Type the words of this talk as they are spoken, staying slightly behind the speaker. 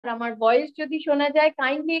আমার ভয়েস যদি শোনা যায়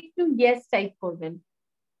কাইন্ডলি একটু ইয়েস টাইপ করবেন।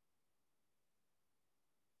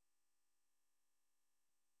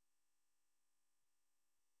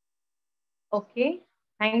 ওকে,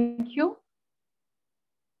 thank you,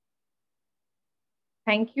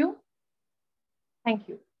 thank you, thank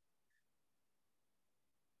you,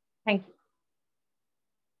 thank you.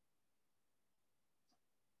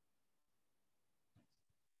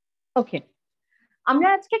 ওকে, আমরা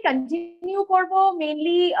আজকে কন্টিনিউ করব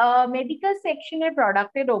মেইনলি মেডিকেল সেকশনের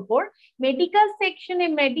প্রোডাক্টের ওপর। মেডিকেল সেকশনে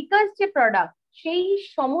মেডিকেল যে প্রোডাক্ট সেই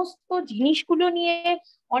সমস্ত জিনিসগুলো নিয়ে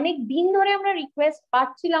অনেক দিন ধরে আমরা রিকোয়েস্ট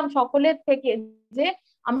পাচ্ছিলাম সকলের থেকে যে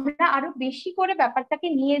আমরা আরো বেশি করে ব্যাপারটাকে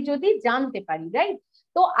নিয়ে যদি জানতে পারি, রাইট?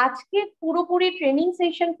 তো আজকে পুরোপুরি ট্রেনিং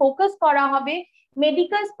সেশন ফোকাস করা হবে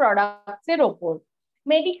মেডিকেল প্রোডাক্টস এর ওপর।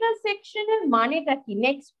 মেডিকেল সেকশনের মানেটা কি?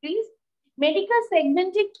 Next please. মেডিকেল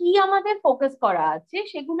সেগমেন্টে কি আমাদের ফোকাস করা আছে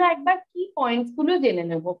সেগুলো একবার কি পয়েন্টস গুলো জেনে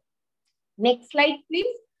নেব। Next slide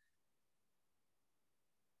please.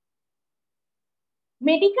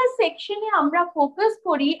 মেডিকেল সেকশনে আমরা ফোকাস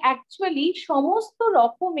করি অ্যাকচুয়ালি সমস্ত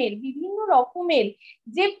রকমের বিভিন্ন রকমের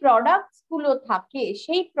যে প্রোডাক্টস গুলো থাকে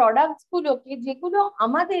সেই প্রোডাক্টস গুলোকে যেগুলো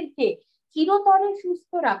আমাদেরকে চিরতরে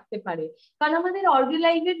সুস্থ রাখতে পারে। কারণ আমাদের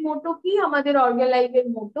অর্গালাইভের মোটো কি? আমাদের অর্গালাইভের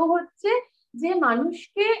মোটো হচ্ছে যে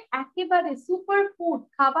মানুষকে একেবারে সুপার ফুড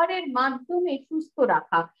খাবারের মাধ্যমে সুস্থ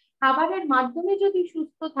রাখা। খাবারের মাধ্যমে যদি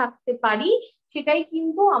সুস্থ থাকতে পারি সেটাই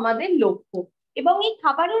কিন্তু আমাদের লক্ষ্য। এবং এই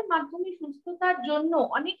খাবারের মাধ্যমে সুস্থতার জন্য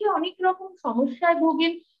অনেকে অনেক রকম সমস্যায়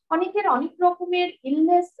ভোগেন, অনেকের অনেক রকমের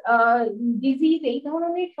ইলনেস, ডিজিজ, এই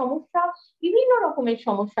ধরনের সমস্যা, বিভিন্ন রকমের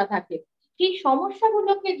সমস্যা থাকে। সেই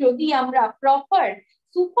সমস্যাগুলোকে যদি আমরা প্রপার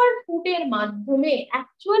সুপার ফুডের মাধ্যমে,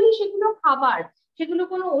 অ্যাকচুয়ালি সেগুলো খাবার, সেগুলো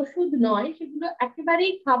কোনো ওষুধ নয়, সেগুলো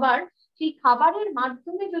একেবারেই খাবার, সেই খাবারের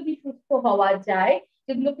মাধ্যমে যদি সুস্থ হওয়া যায়,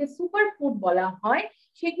 যেগুলোকে সুপার ফুড বলা হয়,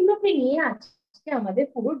 সেগুলোকে নিয়ে আজকে আমাদের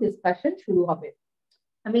পুরো ডিসকাশন শুরু হবে।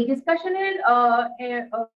 আমি ডিসকাশনের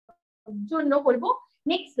জন্য বলবো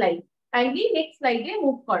নেক্সট স্লাইড, কাইন্ডলি নেক্সট স্লাইডে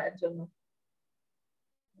মুভ করার জন্য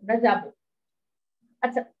আমরা যাব।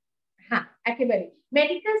 আচ্ছা, হ্যাঁ, একেবারে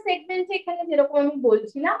মেডিকেল সেগমেন্টে এখানে যেরকম আমি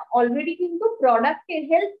বলছিলাম অলরেডি কিন্তু প্রোডাক্টের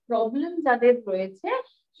হেলথ প্রবলেম যাদের রয়েছে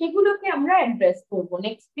সেগুলোকে আমরা অ্যাড্রেস করব।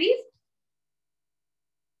 Next please.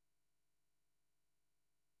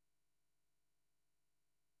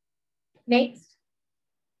 নেক্সট,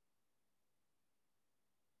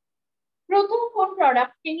 প্রথম কোন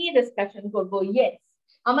প্রোডাক্টকে নিয়ে ডিসকাশন করব? ইয়েস,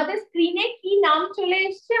 আমাদের স্ক্রিনে কি নাম চলে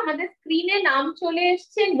এসছে? আমাদের স্ক্রিনে নাম চলে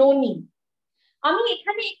এসছে ননি। আমি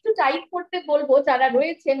এখানে একটু টাইপ করতে বলবো যারা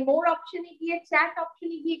রয়েছেন, মোর অপশনে গিয়ে চ্যাট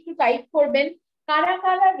অপশনে গিয়ে একটু টাইপ করবেন কারা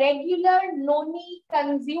কারা রেগুলার ননি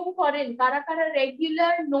কনজিউম করেন, কারা কারা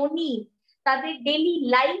রেগুলার ননি তাদের ডেইলি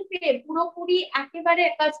লাইফে পুরোপুরি একেবারে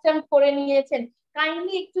কাস্টম করে নিয়েছেন।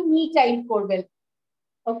 কাইন্ডলি একটু মি টাইপ করবেন।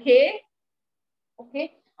 ওকে, ওকে,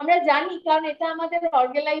 আমরা জানি কারণ এটা আমাদের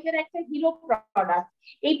অর্গালাইভের একটা হিরো প্রোডাক্ট।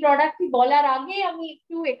 এই প্রোডাক্টটি বলার আগে আমি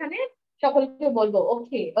একটু এখানে সকলকে বলবো।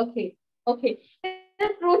 ওকে, ওকে, ওকে,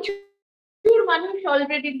 প্রচুর মানুষ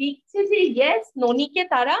অলরেডি লিখছে যে ইয়েস, ননিকে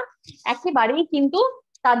তারা একেবারেই কিন্তু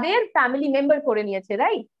তাদের ফ্যামিলি মেম্বার করে নিয়েছে,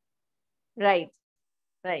 right? Right,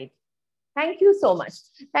 right, thank you so much,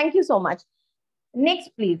 thank you so much.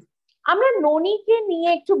 Next please. আমরা ননিকে নিয়ে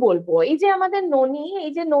একটু বলবো। এই যে আমাদের ননি,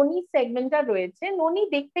 এই যে ননি সেগমেন্টটা রয়েছে, ননি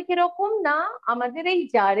দেখতে কিরকম না আমাদের এই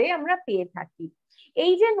জারে আমরা পেয়ে থাকি।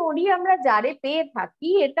 এই যে ননি আমরা জারে পেয়ে থাকি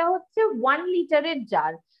এটা হচ্ছে 1 লিটারের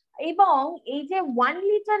জার। এবং এই যে 1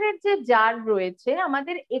 লিটারের যে জার রয়েছে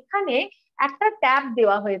আমাদের এখানে একটা ট্যাপ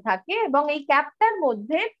দেওয়া হয়ে থাকে এবং এই ট্যাপটার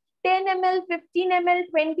মধ্যে 10 ml, 15 ml,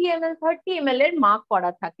 20 ml, 30 ml এর মার্ক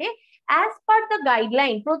করা থাকে। অ্যাজ পার দ্য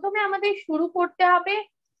গাইডলাইন প্রথমে আমাদের শুরু করতে হবে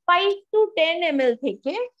 5 to 10 ml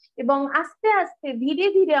থেকে, এবং আস্তে আস্তে ধীরে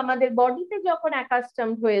ধীরে আমাদের বডিতে যখন অ্যাকাস্টম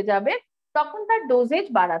হয়ে যাবে তখন তার ডোজেজ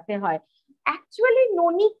বাড়াতে হয়। অ্যাকচুয়ালি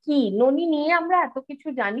ননি কি? ননি নিয়ে আমরা এত কিছু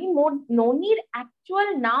জানি। ননির অ্যাকচুয়াল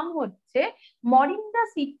নাম হচ্ছে মরিঙ্গা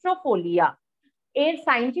সিট্রোফোলিয়া, এর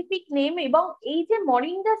সাইন্টিফিক নেম। এবং এই যে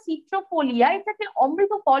মরিঙ্গা সিট্রোফোলিয়া এটাকে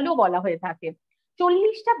অমৃত ফলও বলা হয়ে থাকে।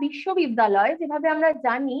 40টা বিশ্ববিদ্যালয় যেভাবে আমরা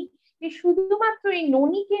জানি যে শুধুমাত্র এই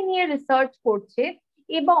ননিকে নিয়ে রিসার্চ করছে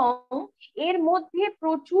এবং এর মধ্যে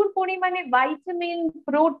প্রচুর পরিমাণে ভাইটামিন,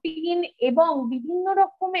 প্রোটিন এবং বিভিন্ন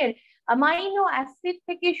রকমের অ্যামাইনো অ্যাসিড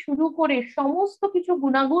থেকে শুরু করে সমস্ত কিছু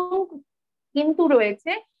গুণাগুণ কিন্তু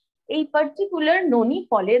রয়েছে এই পার্টিকুলার ননি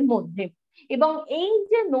ফলের মধ্যে। এবং এই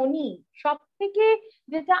যে ননি সব থেকে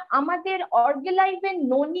যেটা আমাদের অর্গালাইভের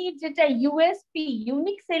ননির যেটা ইউএসপি,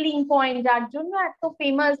 ইউনিক সেলিং পয়েন্ট, যার জন্য এত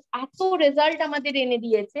ফেমাস, এত রেজাল্ট আমাদের এনে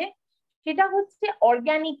দিয়েছে, সেটা হচ্ছে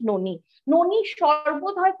অর্গানিক ননি। ননির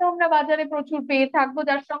শরবত হয়তো আমরা বাজারে প্রচুর পেয়ে থাকবো,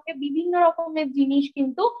 যার সঙ্গে বিভিন্ন রকমের জিনিস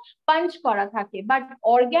কিন্তু পাঞ্চ করা থাকে, but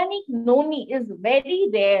organic Noni is very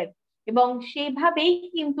rare. এবং সেভাবেই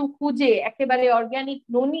কিন্তু খুঁজে একেবারে অর্গানিক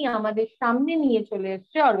ননি আমাদের সামনে নিয়ে চলে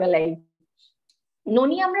এসছে অর্গালাইভ।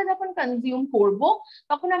 ননি আমরা যখন কনজিউম করব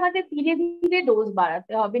তখন আমাদের ধীরে ধীরে ডোজ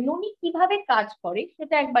বাড়াতে হবে। ননি কিভাবে কাজ করে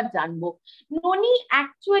সেটা একবার জানবো। ননি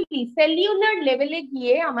অ্যাকচুয়ালি সেলিউলার লেভেলে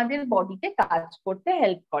গিয়ে আমাদের বডিতে কাজ করতে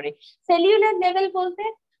হেল্প করে। সেলিউলার লেভেল বলতে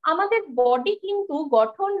আমাদের বডি কিন্তু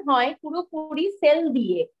গঠন হয় পুরোপুরি সেল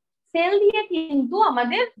দিয়ে। সেল দিয়ে কিন্তু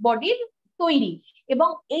আমাদের বডির তৈরি, এবং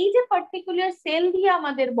এই যে পার্টিকুলার সেল দিয়ে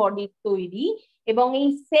আমাদের বডির তৈরি, এবং এই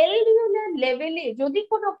সেলুলার লেভেলে যদি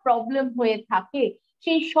কোনো প্রবলেম হয়ে থাকে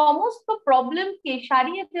সেই সমস্ত প্রবলেমকে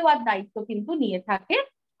সারিয়ে দেওয়ার দায়িত্ব কিন্তু নিয়ে থাকে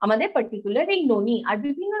আমাদের পার্টিকুলার এই ননি। আর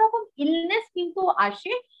বিভিন্ন রকম ইলনেস কিন্তু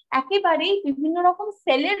আসে একেবারেই বিভিন্ন রকম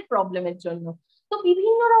সেলের প্রবলেমের জন্য। তো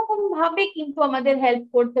বিভিন্ন রকম ভাবে কিন্তু আমাদের হেল্প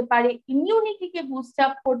করতে পারে, ইমিউনিটিকে বুস্ট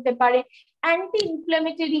আপ করতে পারে, অ্যান্টি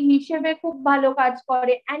ইনফ্ল্যামেটরি হিসেবে খুব ভালো কাজ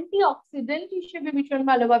করে, অ্যান্টি অক্সিডেন্ট হিসেবে ভীষণ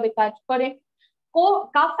ভালোভাবে কাজ করে।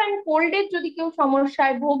 কাফ অ্যান্ড কোল্ডের যদি কেউ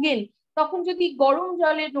সমস্যায় ভোগেন তখন যদি গরম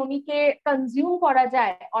জলে ননিকে কনজিউম করা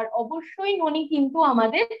যায়, আর অবশ্যই ননি কিন্তু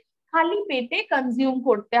আমাদের খালি পেটে কনজিউম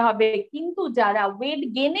করতে হবে। কিন্তু যারা ওয়েট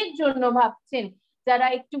গেনের জন্য ভাবছেন, যারা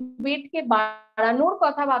একটু ওয়েটকে বাড়ানোর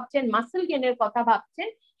কথা ভাবছেন, মাসেল গেনের কথা ভাবছেন,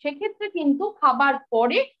 সেক্ষেত্রে কিন্তু খাবার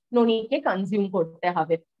পরে ননিকে কনজিউম করতে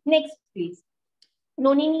হবে। Next please.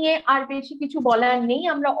 ননি নিয়ে আর বেশি কিছু বলার নেই,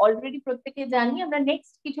 আমরা অলরেডি প্রত্যেকে জানি। আমরা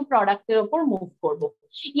নেক্সট কিছু প্রোডাক্টের উপর মুভ করব।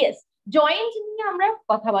 ইয়েস, জয়েন্ট নিয়ে আমরা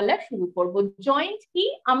কথা বলা শুরু করব। জয়েন্ট কি?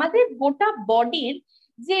 আমাদের গোটা বডির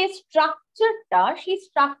যে স্ট্রাকচারটা, সেই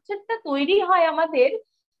স্ট্রাকচারটা তৈরি হয় আমাদের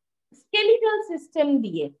স্কেলিটাল সিস্টেম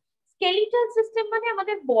দিয়ে। স্কেলিটাল সিস্টেম মানে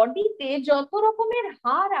আমাদের বডিতে যত রকমের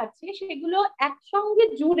হাড় আছে সেগুলো একসঙ্গে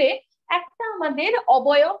জুড়ে একটা আমাদের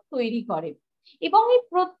অবয়ব তৈরি করে, এবং এই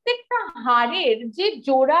প্রত্যেকটা হাড়ের যে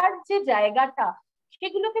জোড়ার যে জায়গাটা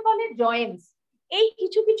সেগুলোকে বলে জয়েন্টস। এই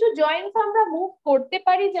কিছু কিছু জয়েন্টস আমরা মুভ করতে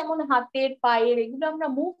পারি, যেমন হাতের, পায়ের, এগুলো আমরা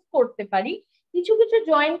মুভ করতে পারি। কিছু কিছু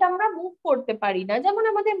জয়েন্ট আমরা মুভ করতে পারি না, যেমন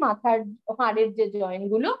আমাদের মাথার হাড়ের যে জয়েন্ট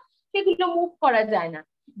গুলো সেগুলো মুভ করা যায় না।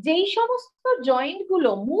 যেই সমস্ত জয়েন্ট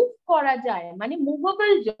গুলো মুভ করা যায়, মানে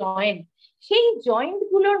মুভেবল জয়েন্ট, সেই জয়েন্ট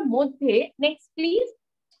গুলোর মধ্যে, নেক্সট প্লিজ,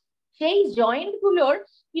 সেই জয়েন্ট গুলোর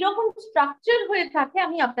কিরকম স্ট্রাকচার হয়ে থাকে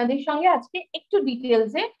আমি আপনাদের সঙ্গে আজকে একটু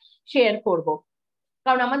ডিটেলসে শেয়ার করব।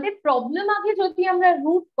 কারণ আমাদের প্রবলেম আগে যদি আমরা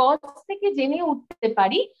রুট কজ থেকে জেনে উঠতে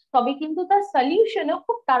পারি, তবে কিন্তু তার সলিউশনও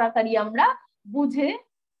খুব তাড়াতাড়ি আমরা বুঝে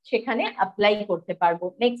সেখানে অ্যাপ্লাই করতে পারবো।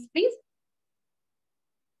 Next please.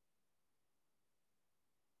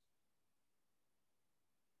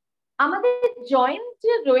 আমাদের জয়েন্ট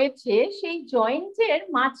যে রয়েছে সেই জয়েন্টের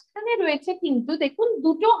মাঝখানে রয়েছে কিন্তু দেখুন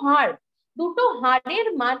দুটো হাড়। দুটো হাড়ের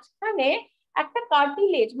মাঝখানে একটা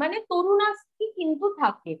কার্টিলেজ মানে তরুণাস্থি কিন্তু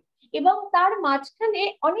থাকে, এবং তার মাঝখানে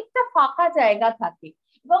অনেকটা ফাঁকা জায়গা থাকে,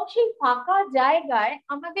 এবং সেই ফাঁকা জায়গায়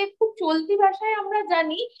আমাদের খুব চলতি ভাষায় আমরা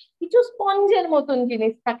জানি কিছু স্পঞ্জের মতন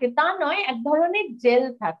জিনিস থাকে, তা নয়, এক ধরনের জেল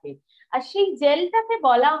থাকে। আর সেই জেলটাকে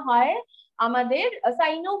বলা হয় আমাদের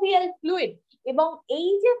সাইনোভিয়াল ফ্লুইড। এবং এই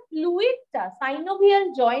যে ফ্লুইডটা সাইনোভিয়াল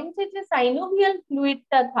জয়েন্টে, যে সাইনোভিয়াল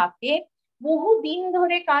ফ্লুইডটা থাকে, বহুদিন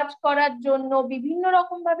ধরে কাজ করার জন্য, বিভিন্ন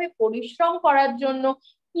রকম ভাবে পরিশ্রম করার জন্য,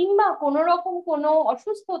 কিংবা কোনো রকম কোনো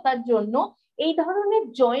অসুস্থতার জন্য এই ধরনের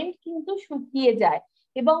জয়েন্ট কিন্তু শুকিয়ে যায়,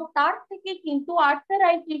 এবং তার থেকে কিন্তু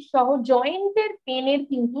আর্থারাইটিস সহ জয়েন্টের পেনের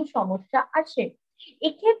কিন্তু সমস্যা আসে।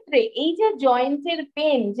 এক্ষেত্রে এই যে জয়েন্টের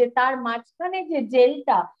পেন, যে তার মাঝখানে যে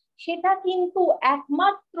জেলটা, সেটা কিন্তু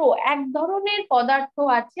একমাত্র এক ধরনের পদার্থ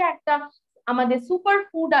আছে, একটা আমাদের সুপার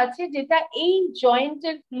ফুড আছে, যেটা এই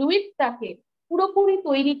জয়েন্টের ফ্লুইডটাকে পুরোপুরি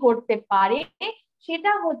তৈরি করতে পারে।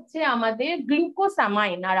 সেটা হচ্ছে আমাদের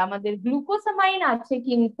গ্লুকোসামাইন। আর আমাদের গ্লুকোসামাইন আছে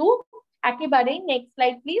কিন্তু একেবারেই, নেক্সট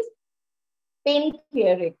স্লাইড প্লিজ, পেন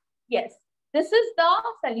কেয়ারে। Yes, this is the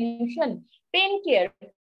solution, pen care.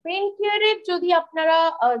 Pen কেয়ারের যদি আপনারা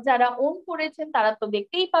যারা ওন করেছেন তারা তো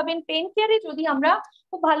দেখতেই পাবেন, পেন কেয়ারে যদি আমরা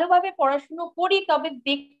খুব ভালোভাবে পড়াশুনো করি তবে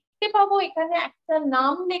দেখতে পাবো এখানে একটা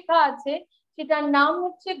নাম লেখা আছে, সেটার নাম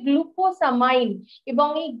হচ্ছে গ্লুকোসামাইন। এবং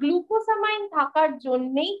এই গ্লুকোসামাইন থাকার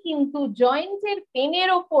জন্যই কিন্তু জয়েন্টের পেনের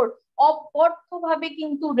ওপর অপরথভাবে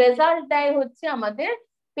কিন্তু রেজাল্ট দেয় হচ্ছে আমাদের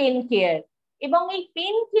পেন কেয়ার। এবং এই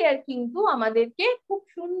পেন কেয়ার কিন্তু আমাদেরকে খুব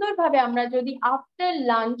সুন্দরভাবে, আমরা যদি আফটার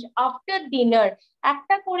লাঞ্চ, আফটার ডিনার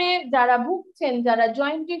একটা করে, যারা ভুগছেন, যারা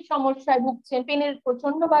জয়েন্টের সমস্যায় ভুগছেন, পেনের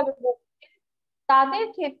প্রচন্ড ভাবে ভুগছেন, তাদের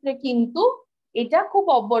ক্ষেত্রে কিন্তু এটা খুব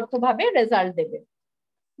অব্যর্থভাবে রেজাল্ট দেবে।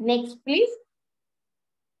 Next please.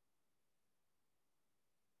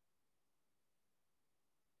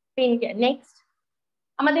 Pen care. Next,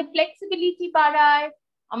 আমাদের ফ্লেক্সিবিলিটি বাড়ায়,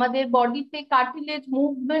 আমাদের বডিতে কার্টিলেজ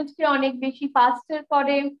মুভমেন্টকে অনেক বেশি ফাস্টার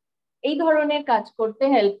করে, এই ধরনের কাজ করতে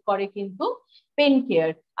হেল্প করে কিন্তু পেন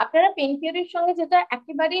কেয়ার। আপনারা পেন কেয়ারের সঙ্গে যেটা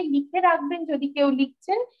একেবারে লিখে রাখবেন, যদি কেউ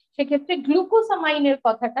লিখছেন সেক্ষেত্রে গ্লুকোসামাইনের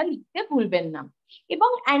কথাটা লিখতে ভুলবেন না। এবং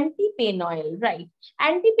anti pen oil, right,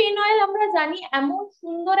 anti pen oil আমরা জানি এমন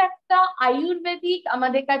সুন্দর একটা আয়ুর্বেদিক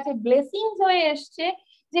আমাদের কাছে ব্লেসিংস হয়ে এসছে,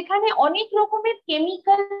 যেখানে অনেক রকমের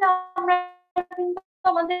কেমিক্যাল আমরা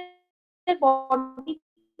আমাদের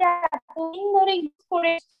বডিতে এতদিন ধরে ইউজ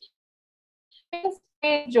করে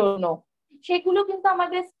জন্য, সেগুলো কিন্তু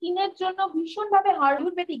আমাদের স্কিনের জন্য ভীষণভাবে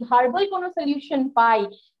আয়ুর্বেদিক হার্বাল কোনো সলিউশন পাই,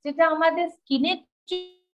 যেটা আমাদের স্কিনের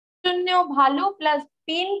জন্য ভালো, প্লাস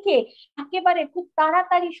পেনকে একেবারে খুব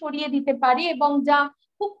তাড়াতাড়ি সরিয়ে দিতে পারে এবং যা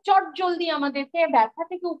খুব চট জলদি আমাদেরকে ব্যথা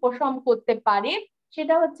থেকে উপশম করতে পারে,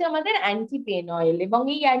 সেটা হচ্ছে আমাদের অ্যান্টি পেন অয়েল। এবং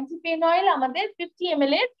এই অ্যান্টি পেন অয়েল আমাদের 50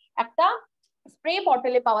 ml এর একটা স্প্রে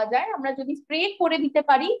বটলে পাওয়া যায়। আমরা যদি স্প্রে করে দিতে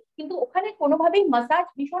পারি, কিন্তু ওখানে কোনোভাবেই মাসাজ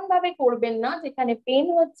ভীষণ ভাবে করবেন না, যেখানে পেন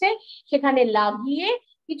হচ্ছে সেখানে লাগিয়ে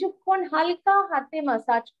কিছুক্ষণ হালকা হাতে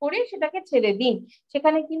মাসাজ করে সেটাকে ছেড়ে দিন।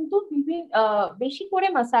 সেখানে কিন্তু বেশি করে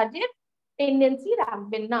মাসাজের টেন্ডেন্সি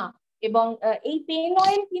রাখবেন না। এবং এই পেন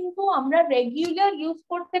অয়েল কিন্তু আমরা রেগুলার ইউজ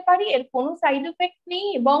করতে পারি, এর কোনো সাইড এফেক্ট নেই,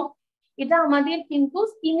 এবং এটা আমাদের কিন্তু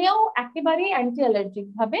স্কিনেও একেবারে অ্যান্টি অ্যালার্জিক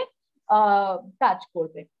ভাবে কাজ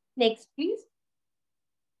করবে। Next please.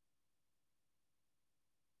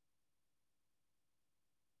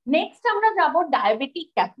 নেক্সট আমরা যাব ডায়াবেটিক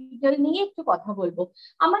ক্যাপিটাল নিয়ে একটু কথা বলবো।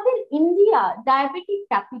 আমাদের ইন্ডিয়া ডায়াবেটিক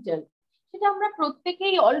ক্যাপিটাল, সেটা আমরা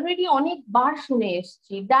প্রত্যেকেই অলরেডি অনেকবার শুনে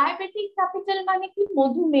এসেছি। ডায়াবেটিক ক্যাপিটাল মানে কি?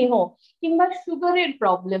 মধুমেহ কিংবা সুগারের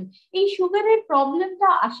প্রবলেম। এই সুগারের প্রবলেমটা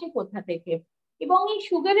আসে কোথা থেকে, এবং এই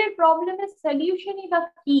সুগারের প্রবলেমের সলিউশনই বা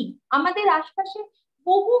কি? আমাদের আশপাশে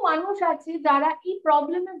বহু মানুষ আছে যারা এই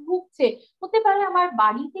প্রবলেমে ভুগছে। হতে পারে আমার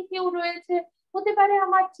বাড়িতে কেউ রয়েছে, হতে পারে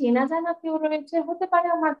আমার চেনা জানা কেউ রয়েছে, হতে পারে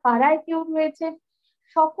আমার পাড়ায় কেউ রয়েছে।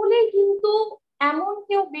 সকলেই কিন্তু এমন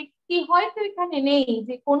কেউ ব্যক্তি হয়তো এখানে নেই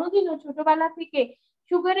যে কোনোদিনও ছোটবেলা থেকে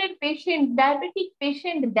সুগারের পেশেন্ট, ডায়াবেটিক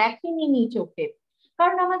পেশেন্ট দেখেনি চোখে।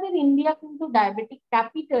 কারণ আমাদের ইন্ডিয়া কিন্তু ডায়াবেটিক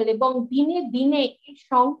ক্যাপিটাল, এবং দিনে দিনে এই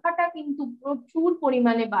সংখ্যাটা কিন্তু প্রচুর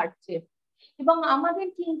পরিমাণে বাড়ছে। এবং আমাদের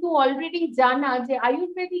কিন্তু অলরেডি জানা যে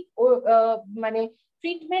আয়ুর্বেদিক মানে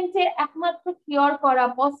ট্রিটমেন্টে একমাত্র কিওর করা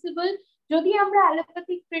পসিবল। যদি আমরা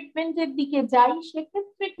অ্যালোপ্যাথিক ট্রিটমেন্টের দিকে যাই,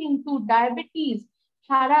 সেক্ষেত্রে কিন্তু ডায়াবেটিস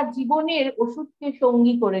সারা জীবনের ওষুধকে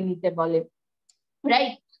সঙ্গী করে নিতে বলে,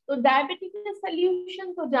 রাইট? তো ডায়াবেটিসের সলিউশন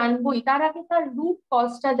তো জানবোই, তার আগে তার রুট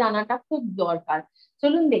কজটা জানাটা খুব দরকার।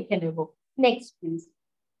 চলুন দেখে নেব। Next please.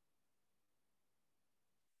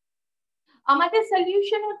 আমাদের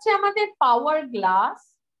সলিউশন হচ্ছে আমাদের পাওয়ার গ্লাস।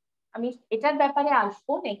 আমি এটার ব্যাপারে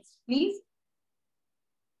আসবো। Next please.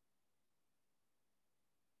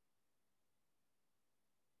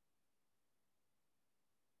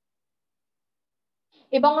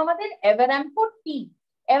 এবং আমাদের এভারাম্পো টি,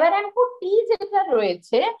 এভারাম্পো টি যেটা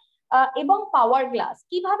রয়েছে, এবং পাওয়ার গ্লাস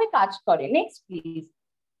কিভাবে কাজ করে। Next please.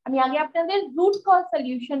 আমি আগে আপনাদের রুট কজ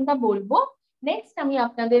সলিউশনটা বলবো, নেক্সট আমি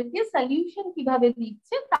আপনাদেরকে সলিউশন কিভাবে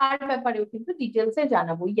দিচ্ছে তার ব্যাপারেও কিন্তু ডিটেলসে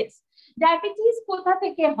জানাবো। ইয়েস, ডায়াবেটিস কোথা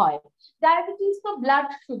থেকে হয়? ডায়াবেটিস তো ব্লাড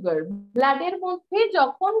সুগার, ব্লাডের মধ্যে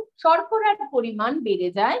যখন শর্করার পরিমাণ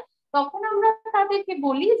বেড়ে যায় তখন আমরা তাদেরকে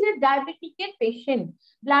বলি যে ডায়াবেটিকের পেশেন্ট।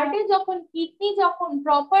 ব্লাডে যখন কিডনি যখন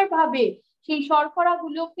প্রপার ভাবে সেই শর্করা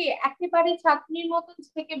গুলোকে একেবারে ছাঁকনির মতন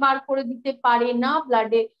থেকে বার করে দিতে পারে না,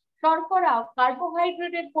 ব্লাডে শর্করা,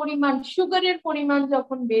 কার্বোহাইড্রেটের পরিমাণ, সুগারের পরিমাণ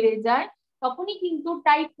যখন বেড়ে যায়, তখনই কিন্তু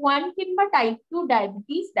টাইপ 1 কিংবা টাইপ 2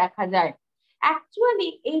 ডায়াবেটিস দেখা যায়। অ্যাকচুয়ালি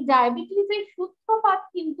এই ডায়াবেটিসের সূত্রপাত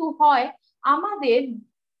কিন্তু হয় আমাদের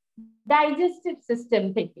ডাইজেস্টিভ সিস্টেম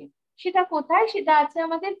থেকে। সেটা কোথায়? সেটা আছে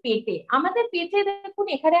আমাদের পেটে। আমাদের পেটে দেখুন,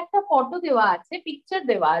 এখানে একটা ফটো দেওয়া আছে, পিকচার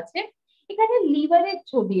দেওয়া আছে, এখানে লিভারের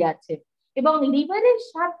ছবি আছে, এবং লিভারের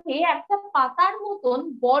সাথে একটা পাতার মতন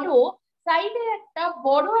বড় সাইডে একটা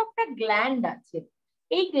বড় একটা গ্ল্যান্ড আছে।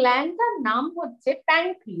 এই গ্ল্যান্ডটার নাম হচ্ছে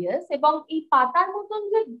প্যানক্রিয়াস, এবং এই পাতার মতন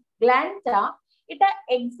যে গ্ল্যান্ডটা, এটা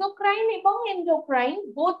এক্সোক্রাইন এবং এন্ডোক্রাইন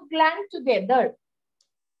বোথ গ্ল্যান্ড টুগেদার,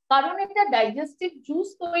 কারণ এটা ডাইজেস্টিভ জুস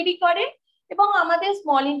তৈরি করে এবং আমাদের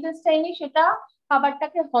স্মল ইন্টেস্টাইনে সেটা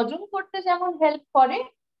খাবারটাকে হজম করতে যেমন হেল্প করে,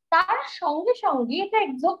 তার সঙ্গে সঙ্গে এটা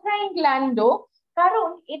এক্সোক্রাইন গ্ল্যান্ডও, কারণ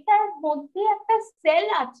এটার মধ্যে একটা সেল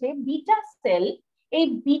আছে বিটা সেল। এই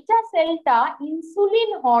বিটা সেলটা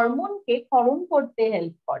ইনসুলিন হরমোনকে ক্ষরণ করতে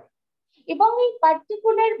হেল্প করে, এবং এই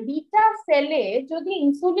পার্টিকুলার বিটা সেলে যদি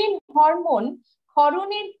ইনসুলিন হরমোন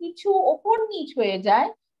ক্ষরণের কিছু ওপর নিচ হয়ে যায়,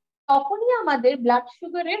 তখনই আমাদের ব্লাড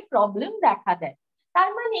সুগারের প্রবলেম দেখা দেয়। তার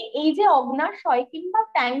মানে এই যে অগ্নাশয় কিংবা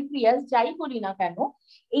প্যানক্রিয়াস যাই বলি না কেন,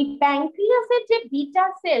 এই প্যানক্রিয়াসের যে বিটা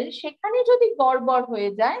সেল সেখানে যদি গড়বড়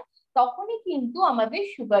হয়ে যায় তখনই কিন্তু আমাদের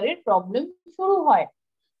সুগারের প্রবলেম শুরু হয়।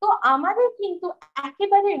 তো আমাদের কিন্তু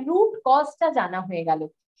একেবারে রুট কজটা জানা হয়ে গেল।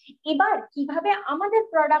 এবার কিভাবে আমাদের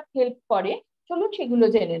প্রোডাক্ট হেল্প করে চলুন সেগুলো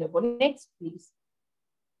জেনে নেবো। Next please.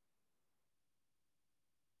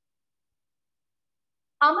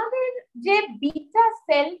 আমাদের যে বিটা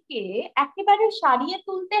সেলকে একেবারে সারিয়ে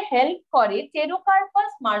তুলতে হেল্প করে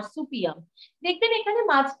টেরোকার্পাস মার্সুপিয়াম। দেখবেন এখানে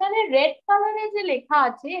মাঝখানে রেড কালারে যে লেখা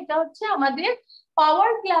আছে এটা হচ্ছে আমাদের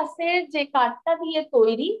পাওয়ার গ্লাসের যে কাঠটা দিয়ে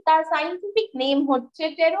তৈরি, তার সাইন্টিফিক নেম হচ্ছে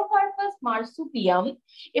টেরোকার্পাস মার্সুপিয়াম।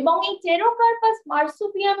 এবং এই টেরোকার্পাস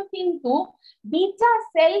মার্সুপিয়াম কিন্তু বিটা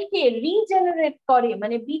সেলকে রিজেনারেট করে,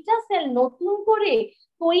 মানে বিটা সেল নতুন করে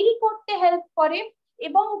তৈরি করতে হেল্প করে,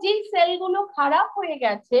 এবং যে সেলগুলো খারাপ হয়ে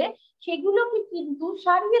গেছে সেগুলোকে কিন্তু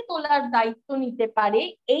সারিয়ে তোলার দায়িত্ব নিতে পারে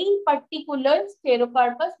এই পার্টিকুলার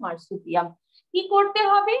স্টেরোকার্পাস মার্সুপিয়াম। কি করতে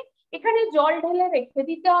হবে, এখানে জল ঢেলে রেখে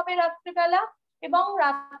দিতে হবে রাত্রেবেলা, এবং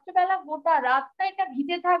রাত্রেবেলা গোটা রাতটা এটা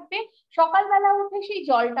ভিজে থাকবে। সকালবেলা উঠে সেই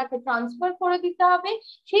জলটাকে ট্রান্সফার করে দিতে হবে।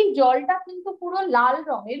 সেই জলটা কিন্তু পুরো লাল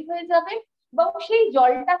রঙের হয়ে যাবে এবং সেই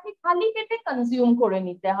জলটাকে খালি পেটে কনজিউম করে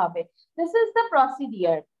নিতে হবে। This is the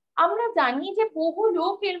procedure. আমরা জানি যে বহু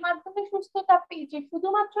লোক এর মাধ্যমে সুস্থতা পেয়েছে,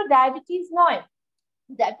 শুধুমাত্র ডায়াবেটিস নয়।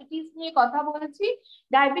 ডায়াবেটিস নিয়ে কথা বলছি,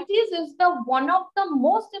 diabetes is the one of the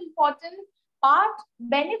most important part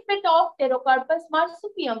benefit of টেরোকার্পাস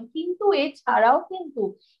মার্সুপিয়াম। কিন্তু এছাড়াও কিন্তু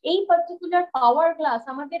এই পার্টিকুলার পাওয়ার গ্লাস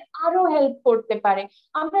আমাদের আরো হেল্প করতে পারে।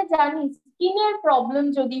 আমরা জানি স্কিনের প্রবলেম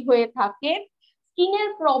যদি হয়ে থাকে, স্কিনের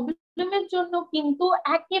প্রবলেমের জন্য কিন্তু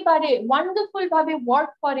একেবারে ওয়ান্ডারফুল ভাবে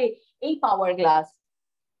ওয়ার্ক করে এই পাওয়ার গ্লাস,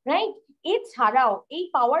 রাইট? এছাড়াও এই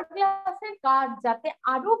পাওয়ার গ্লাসের কাজ যাতে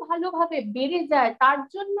আরো ভালোভাবে বেড়ে যায় তার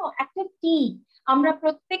জন্য একটা টি, আমরা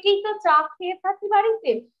প্রত্যেকেই তো চা খেয়ে থাকি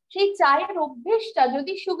বাড়িতে, সেই চায়ের অভ্যেসটা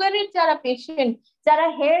যদি সুগারের যারা পেশেন্ট, যারা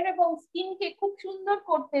হেয়ার এবং স্কিনকে খুব সুন্দর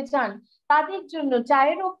করতে চান, তাদের জন্য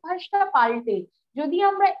চায়ের অভ্যাসটা পাল্টে যদি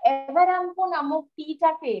আমরা এভারাম্পো নামক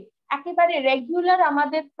টিটাকে একেবারে রেগুলার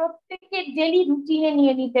আমাদের প্রত্যেকের ডেলি রুটিনে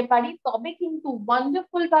নিয়ে নিতে পারি, তবে কিন্তু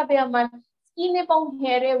ওয়ান্ডারফুল ভাবে আমার স্কিন এবং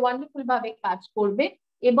হেয়ারে ওয়ান্ডারফুল ভাবে কাজ করবে।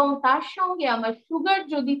 এবং তার সঙ্গে আমার সুগার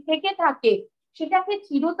যদি থেকে থাকে সেটাকে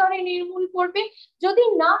চিরতরে নির্মূল করবে, যদি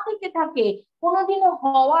না থেকে থাকে কোনোদিনও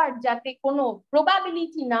হওয়ার যাতে কোনো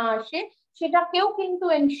প্রবাবিলিটি না আসে সেটাকেও কিন্তু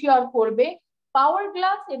এনশিওর করবে পাওয়ার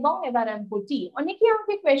গ্লাস এবং এভারাম্পো টি। অনেকেই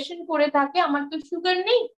আমাকে কোয়েশ্চেন করে থাকে আমার তো সুগার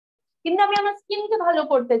নেই কিন্তু আমি আমার স্কিনকে ভালো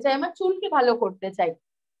করতে চাই, আমার চুলকে ভালো করতে চাই,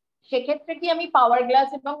 সেক্ষেত্রে কি আমি পাওয়ার গ্লাস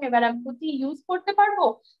এবং এভারাম্পো টি ইউজ করতে পারবো?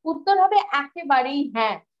 উত্তর হবে একেবারেই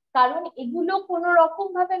হ্যাঁ। কারণ এগুলো কোনো রকম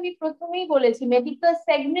ভাবে, আমি প্রথমেই বলেছি, মেডিকেল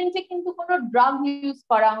সেগমেন্টে কিন্তু কোনো ড্রাগ ইউজ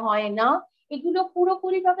করা হয় না। এগুলো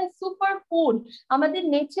পুরোপুরি ভাবে সুপার ফুড, আমাদের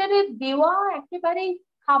নেচারে দেওয়া একেবারেই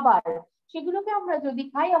খাবার। সেগুলোকে আমরা যদি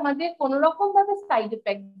খাই আমাদের কোনো রকম ভাবে সাইড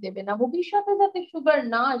এফেক্ট দেবে না, ভবিষ্যতে যাতে সুগার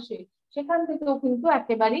না আসে সেখান থেকেও কিন্তু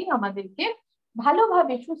একেবারেই আমাদেরকে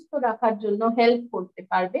ভালোভাবে সুস্থ রাখার জন্য হেল্প করতে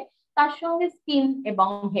পারবে। তার সঙ্গে স্কিন এবং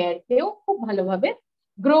হেয়ারকেও খুব ভালোভাবে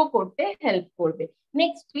গ্রো করতে হেল্প করবে।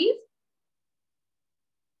 Next please.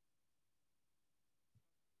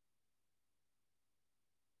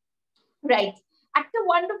 রাইট, একটা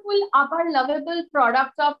ওয়ান্ডারফুল আবার lovable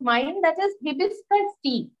product of mind, that is hibiscus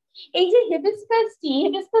টি। এই যে হিবিস্কাস টি,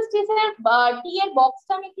 হিবিস্কাস টি এর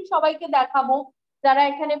বক্সটা আমি একটু সবাইকে দেখাবো, যারা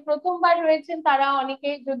এখানে প্রথমবার রয়েছেন তারা অনেকে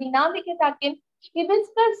যদি না দেখে থাকেন।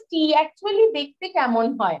 হিবিস্কাস টি অ্যাকচুয়ালি দেখতে কেমন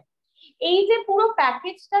হয়, এই যে পুরো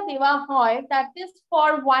প্যাকেজটা দেওয়া হয় দ্যাট ইজ ফর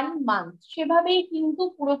 1 মান্থ, সেভাবেই কিন্তু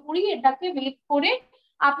পুরোপুরি এটাকে ওয়েট করে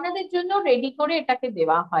আপনাদের জন্য রেডি করে এটাকে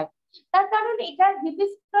দেওয়া হয়। তার কারণ এটা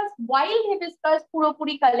হিবিস্কাস, ওয়াইল্ড হিবিস্কাস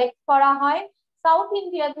পুরোপুরি কালেক্ট করা হয় সাউথ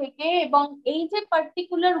ইন্ডিয়া থেকে, এবং এই যে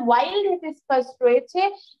পার্টিকুলার ওয়াইল্ড হিবিস্কাস রয়েছে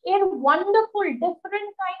এর wonderful different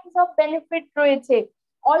kinds of benefit রয়েছে।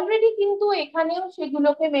 অলরেডি কিন্তু এখানেও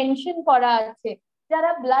সেগুলোকে মেনশন করা আছে।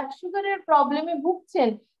 যারা ব্লাড সুগারের প্রবলেমে ভুগছেন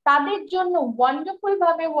তাদের জন্য ওয়ান্ডারফুল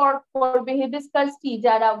ভাবে ওয়ার্ক করবে হিবিস্কাস টি,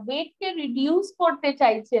 যারা ওয়েটকে রিডিউস করতে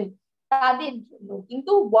চাইছেন তাদের জন্য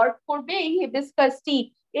কিন্তু ওয়ার্ক করবে এই হিবিস্কাস টি।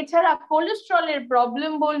 এছাড়া কোলেস্ট্রলের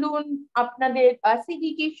প্রবলেম বলুন, আপনাদের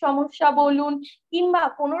অ্যাসিডিটির সমস্যা বলুন, কিংবা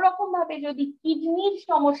কোনো রকম ভাবে যদি কিডনির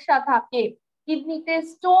সমস্যা থাকে, কিডনিতে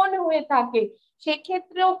স্টোন হয়ে থাকে,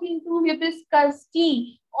 সেক্ষেত্রেও কিন্তু হিবিস্কাস টি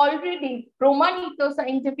অলরেডি প্রমাণিত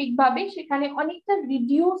সাইন্টিফিক ভাবে সেখানে অনেকটা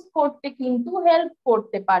রিডিউস করতে কিন্তু হেল্প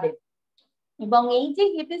করতে পারে। এবং এই যে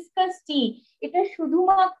হিবিস্কাস টি, এটা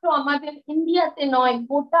শুধুমাত্র আমাদের ইন্ডিয়াতে নয়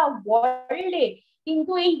গোটা ওয়ার্ল্ডে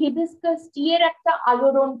কিন্তু এই হিবিস্কাস টি এর একটা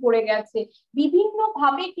আলোড়ন পড়ে গেছে। বিভিন্ন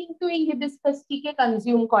ভাবে কিন্তু এই হিবিস্কাস টিকে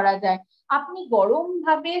কনজিউম করা যায়। আপনি গরম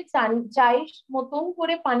ভাবে চায়ের মতন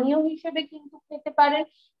করে পানীয় হিসেবে কিন্তু খেতে পারেন,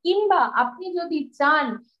 কিংবা আপনি যদি চান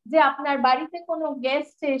যে আপনার বাড়িতে কোনো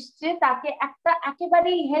গেস্ট এসছে, তাকে একটা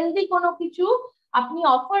একেবারেই হেলদি কোনো কিছু আপনি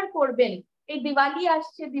অফার করবেন। এই দিওয়ালি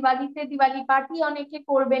আসছে, দিওয়ালিতে দিওয়ালি পার্টি অনেকে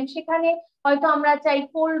করবেন, সেখানে হয়তো আমরা চাই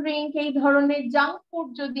কোল্ড ড্রিঙ্ক, এই ধরনের জাঙ্ক ফুড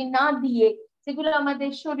যদি না দিয়ে, যেগুলো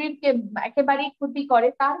আমাদের শরীরকে একেবারেই ক্ষতি করে,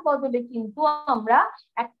 তার বদলে কিন্তু আমরা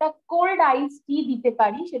একটা কোল্ড আইস টি দিতে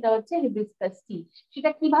পারি, সেটা হচ্ছে হিবিস্কাস টি।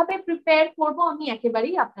 সেটা কিভাবে প্রিপেয়ার করব আমি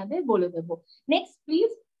একেবারেই আপনাদের বলে দেবো। Next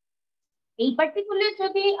please. এই পার্টিকুলার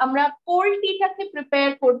যদি আমরা কোল্ড টিটাকে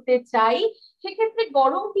প্রিপেয়ার করতে চাই, সেক্ষেত্রে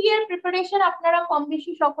গরম টি এর প্রিপারেশন আপনারা কম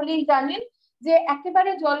বেশি সকলেই জানেন, যে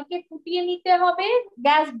একেবারে জলকে ফুটিয়ে নিতে হবে,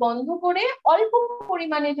 গ্যাস বন্ধ করে অল্প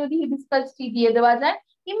পরিমাণে যদি হিবিস্কাস টি দিয়ে দেওয়া যায়,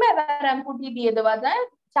 কিংবা ব্যারামপুর টি দিয়ে দেওয়া যায়,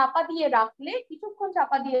 চাপা দিয়ে রাখলে, কিছুক্ষণ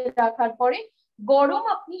চাপা দিয়ে রাখার পরে গরম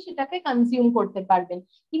আপনি সেটাকে কনজিউম করতে পারবেন।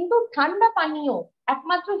 কিন্তু ঠান্ডা পানীয়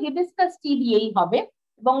একমাত্র হিবিস্কাস টি দিয়েই হবে।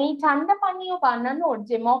 এবং এই ঠান্ডা পানীয় বানানোর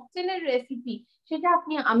যে মকটেলের রেসিপি, সেটা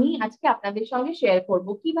আমি আজকে আপনাদের সঙ্গে শেয়ার করব।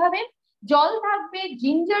 কিভাবে? জল থাকবে,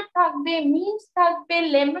 জিঞ্জার থাকবে, মিন্ট থাকবে,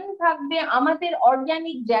 লেমন থাকবে, আমাদের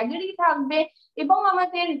অর্গানিক জ্যাগেরি থাকবে, এবং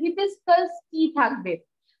আমাদের হিবিস্কাস টি থাকবে।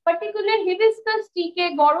 পার্টিকুলার হিবিস্কাস টিকে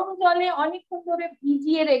গরম জলে অনেকক্ষণ ধরে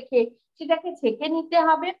ভিজিয়ে রেখে সেটাকে ছেঁকে নিতে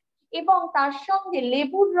হবে, এবং তার সঙ্গে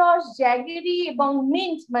লেবুর রস, জ্যাগেরি এবং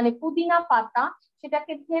মিন্ট মানে পুদিনা পাতা,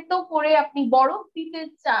 সেটাকে থেতো করে আপনি বরফ দিতে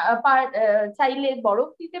চাইলে বরফ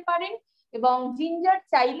দিতে পারেন, এবং জিঞ্জার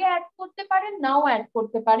চাইলে অ্যাড করতে পারেন, নাও অ্যাড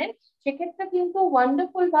করতে পারেন। সেক্ষেত্রে কিন্তু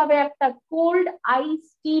ওয়ান্ডারফুল ভাবে একটা কোল্ড আইস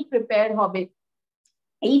টি প্রিপেয়ার হবে।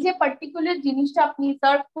 এই যে পার্টিকুলার জিনিসটা আপনি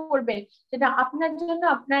সার্ভ করবেন, সেটা আপনার জন্য,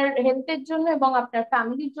 আপনার হেলথের জন্য এবং আপনার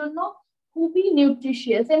ফ্যামিলির জন্য খুবই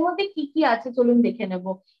নিউট্রিশিয়াস। এর মধ্যে কি কি আছে চলুন দেখে নেব।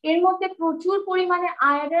 এর মধ্যে প্রচুর পরিমাণে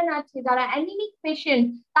আয়রন আছে, যারা অ্যানিমিক পেশেন্ট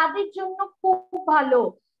তাদের জন্য খুব ভালো।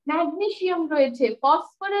 ম্যাগনেসিয়াম রয়েছে,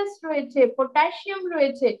 ফসফরাস রয়েছে, পটাশিয়াম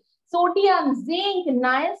রয়েছে, sodium, zinc,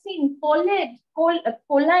 niacin, folate,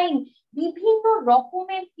 choline, বিভিন্ন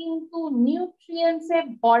রকমের কিন্তু নিউট্রিয়েন্টসে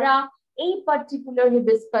ভরা এই পার্টিকুলার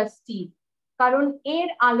হিবিস্কাস টি। কারণ এর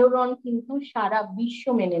আলোড়ন কিন্তু সারা বিশ্ব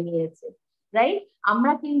মেনে নিয়েছে, রাইট?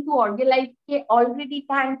 আমরা কিন্তু অর্গালাইভকে অলরেডি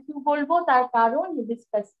থ্যাংক ইউ বলবো, তার কারণ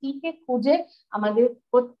হিবিস্কাস টি কে খুঁজে আমাদের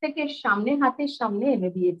প্রত্যেকের সামনে, হাতের সামনে এনে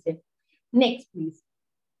দিয়েছে। Next please.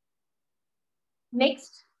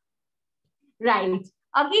 Next. Right.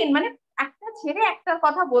 Again মানে একটা ছেড়ে একটা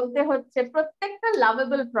কথা বলতে হচ্ছে, প্রত্যেকটা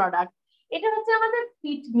লাভেবল প্রোডাক্ট। এটা হচ্ছে আমাদের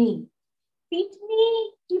ফিটমি। ফিটমি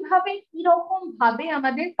কিভাবে, কিরকম ভাবে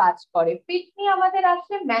আমাদের কাজ করে? ফিটমি আমাদের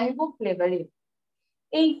আসে ম্যাঙ্গো ফ্লেভারে।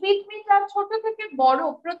 এই ফিটমিটা ছোট থেকে বড়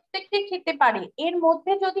প্রত্যেককে খেতে পারে। এর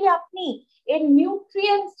মধ্যে যদি আপনি এর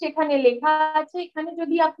নিউট্রিয়েন্টস যেখানে লেখা আছে, এখানে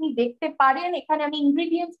যদি আপনি দেখতে পারেন, এখানে আমি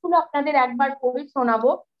ইনগ্রেডিয়েন্টস গুলো আপনাদের একবার পড়ে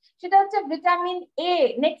শোনাবো। সেটা হচ্ছে vitamin A.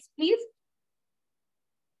 Next please.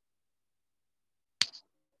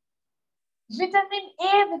 Vitamin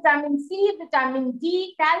A, vitamin C, vitamin D,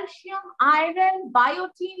 calcium, iron,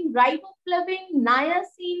 বায়োটিন, riboflavin,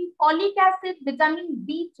 niacin, folic acid, vitamin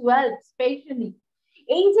বি12 specially.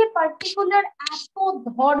 এই যে পার্টিকুলার এত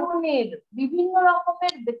ধরনের বিভিন্ন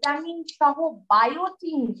রকমের ভিটামিন সহ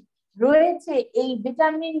বায়োটিন রয়েছে, এই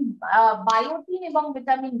ভিটামিন বায়োটিন এবং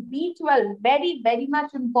vitamin বি12 very very much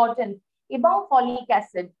important, এবং ফলিক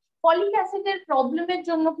অ্যাসিড। ফলিক অ্যাসিডের প্রবলেমের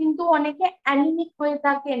জন্য কিন্তু অনেকে অ্যানিমিক হয়ে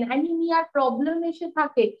থাকেন, অ্যানিমিয়ার প্রবলেম এসে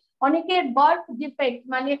থাকে, অনেকের বার্থ ডিফেক্ট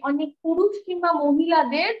মানে অনেক পুরুষ কিংবা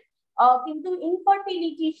মহিলাদের কিন্তু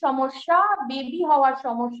ইনফার্টিলিটির সমস্যা, বেবি হওয়ার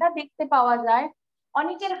সমস্যা দেখতে পাওয়া যায়।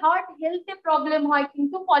 অনেকের হার্ট হেলথে প্রবলেম হয়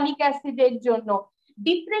কিন্তু ফলিক অ্যাসিডের জন্য।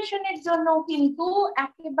 ডিপ্রেশনের জন্য কিন্তু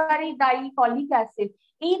একেবারেই দায়ী ফলিক অ্যাসিড।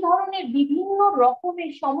 এই ধরনের বিভিন্ন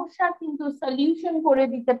রকমের সমস্যার কিন্তু সলিউশন করে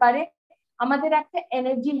দিতে পারে আমাদের একটা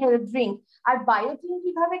এনার্জি হেলথ ড্রিঙ্ক। আর বায়োটিন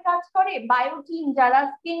কিভাবে কাজ করে? বায়োটিন যারা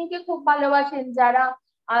স্কিনকে খুব ভালোবাসেন, যারা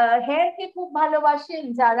হেয়ারকে খুব ভালোবাসেন,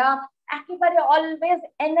 যারা একেবারে অলওয়েজ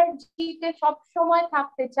এনার্জিতে সব সময়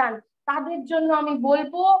থাকতে চান, তাদের জন্য আমি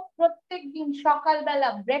বলবো প্রত্যেকদিন সকালবেলা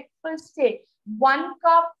ব্রেকফাস্টে 1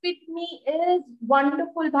 কাপ ফিটমি ইজ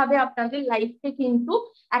ওয়ান্ডারফুল ভাবে আপনাদের লাইফকে কিন্তু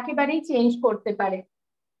একেবারেই চেঞ্জ করতে পারে।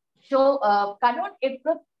 সো কারণ এর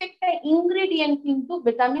প্রত্যেকটা ইনগ্রেডিয়েন্ট কিন্তু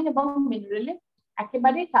ভিটামিন এবং মিনারেলে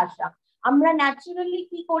একেবারে ঠাসা। আমরা ন্যাচারালি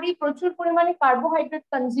কি করি? প্রচুর পরিমাণে কার্বোহাইড্রেট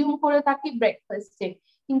কনজিউম করে থাকি ব্রেকফাস্টে,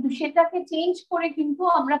 কিন্তু সেটাকে চেঞ্জ করে কিন্তু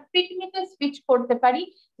আমরা ফিটমিতে সুইচ করতে পারি,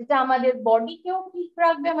 যেটা আমাদের বডিকেও ঠিক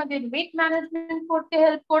রাখবে, আমাদের ওয়েট ম্যানেজমেন্ট করতে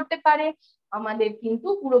হেল্প করতে পারে, আমাদের কিন্তু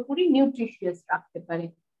পুরোপুরি নিউট্রিশিয়াস রাখতে পারে,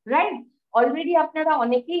 রাইট? অলরেডি আপনারা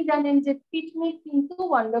অনেকেই জানেন যে পিটমিট কিন্তু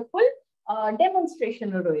ওয়ান্ডারফুল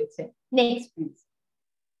ডেমনস্ট্রেশনও রয়েছে। Next please.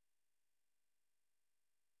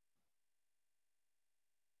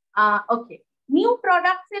 Okay, new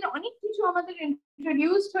products এর অনেক কিছু আমাদের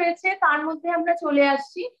ইন্ট্রোডিউসড হয়েছে, তার মধ্যে আমরা চলে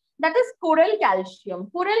আসছি that is coral calcium.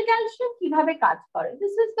 Coral calcium কিভাবে কাজ করে?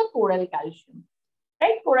 This is the coral calcium,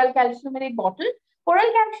 right? Coral ক্যালসিয়ামের এই বটল, কোরাল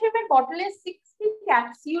ক্যালসিয়ামের বটলে 60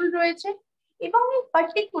 ক্যাপসিউল রয়েছে এবং এই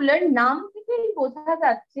পার্টিকুলার নাম থেকেই বোঝা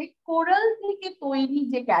যাচ্ছে কোরাল থেকে তৈরি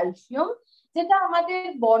যে ক্যালসিয়াম, যেটা আমাদের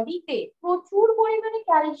বডিতে প্রচুর পরিমাণে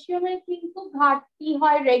ক্যালসিয়ামের কিন্তু ঘাটতি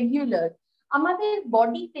হয় রেগুলার। আমাদের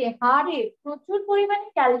বডিতে হাড়ে প্রচুর পরিমাণে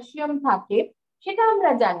ক্যালসিয়াম থাকে, সেটা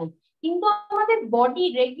আমরা জানি, কিন্তু আমাদের বডি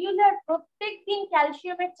রেগুলার প্রত্যেক দিন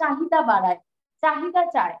ক্যালসিয়ামের চাহিদা বাড়ায়, চাহিদা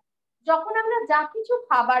চায়। যখন আমরা যা কিছু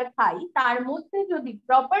খাবার খাই তার মধ্যে যদি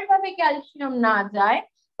প্রপার ভাবে ক্যালসিয়াম না যায়,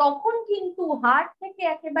 তখন কিন্তু হাড় থেকে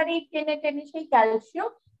একেবারেই টেনে টেনে সেই ক্যালসিয়াম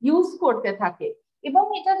ইউজ করতে থাকে। এবং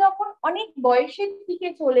এটা যখন অনেক বয়সের দিকে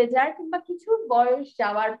চলে যায় কিংবা কিছু বয়স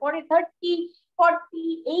যাওয়ার পরে 30-40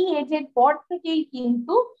 এই এজের পর থেকেই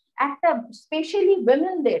কিন্তু একটা স্পেশালি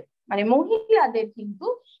উইমেনদের মানে মহিলাদের কিন্তু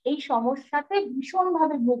এই সমস্যাতে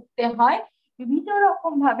ভীষণভাবে ভুগতে হয়। বিভিন্ন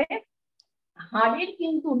রকম ভাবে হাড়ের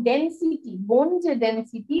কিন্তু ডেনসিটি, বোন যে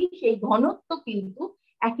ডেনসিটি, সেই ঘনত্ব কিন্তু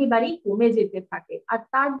একেবারেই কমে যেতে থাকে, আর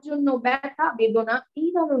তার জন্য ব্যথা বেদনা এই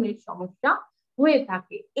ধরনের সমস্যা হয়ে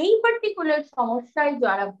থাকে। এই পার্টিকুলার সমস্যায়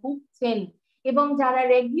যারা ভুগছেন এবং যারা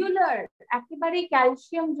রেগুলার একেবারে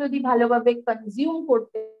ক্যালসিয়াম যদি ভালোভাবে কনজিউম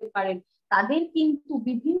করতে পারেন, তাদের কিন্তু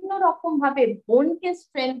বিভিন্ন রকম ভাবে বোনকে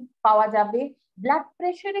স্ট্রেংথ পাওয়া যাবে, ব্লাড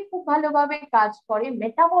প্রেশারে খুব ভালোভাবে কাজ করে,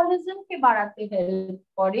 মেটাবলিজমকে বাড়াতে হেল্প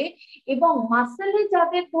করে, এবং মাসেলে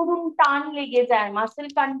যাদের ধরুন টান লেগে যায়, মাসেল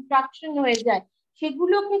কন্ট্রাকশন হয়ে যায়,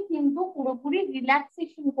 সেগুলোকে কিন্তু পুরোপুরি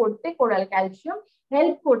রিল্যাক্সেশন করতে কোরাল ক্যালসিয়াম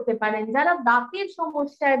হেল্প করতে পারেন। যারা দাঁতের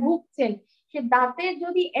সমস্যায় ভুগছেন, সে দাঁতের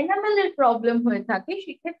যদি এনামেলের প্রবলেম হয়ে থাকে,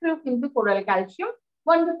 সেক্ষেত্রেও কিন্তু কোরাল ক্যালসিয়াম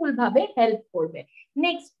ওয়ান্ডারফুল ভাবে হেল্প করবে।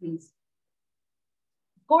 Next please.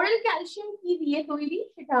 কোরাল ক্যালসিয়াম কি দিয়ে তৈরি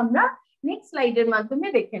সেটা আমরা নেক্সট স্লাইডের মাধ্যমে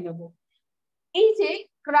দেখে নেব। এই যে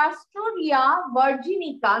ক্রাস্টোরিয়া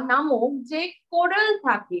ভার্জিনিকা নামক যে কোরাল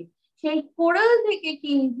থাকে, সেই কোরাল থেকে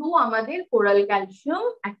কিন্তু আমাদের কোরাল ক্যালসিয়াম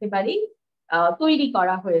একেবারেই তৈরি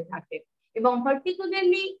করা হয়ে থাকে, এবং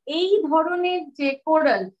পার্টিকুলারলি এই ধরনের যে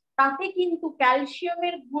কোরাল, তাতে কিন্তু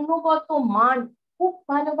ক্যালসিয়ামের গুণগত মান খুব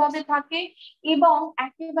ভালোভাবে থাকে এবং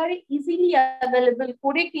একেবারে ইজিলি অ্যাভেলেবল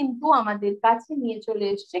করে কিন্তু আমাদের কাছে নিয়ে চলে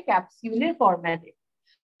এসছে ক্যাপসিউলের ফরম্যাটে।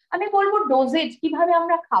 আমি বলবো ডোজেজ কিভাবে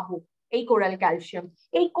আমরা খাবো এই কোরাল ক্যালসিয়াম।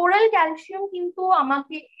 এই কোরাল ক্যালসিয়াম কিন্তু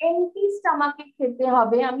আমাকে এমটি স্টমাকে খেতে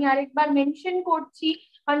হবে। আমি আরেকবার মেনশন করছি,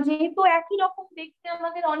 কারণ যেহেতু একই রকম দেখতে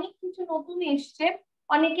আমাদের অনেক কিছু নতুন এসছে,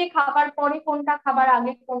 অনেকে খাবার পরে কোনটা খাবার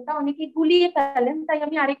আগে কোনটা অনেকে গুলিয়ে ফেলেন, তাই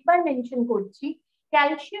আমি আরেকবার মেনশন করছি,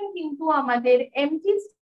 ক্যালসিয়াম কিন্তু আমাদের এমটি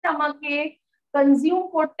স্টমাকে কনজিউম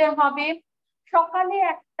করতে হবে। সকালে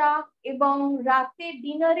একটা এবং রাতে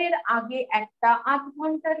ডিনারের আগে একটা 8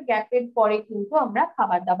 ঘন্টার গ্যাপের পরে কিন্তু আমরা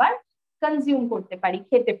খাবার দাবার কনজিউম করতে পারি,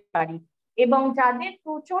 খেতে পারি। এবং যাদের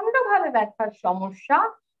প্রচন্ড ভাবে ব্যথার সমস্যা,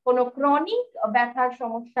 কোনো ক্রনিক ব্যথার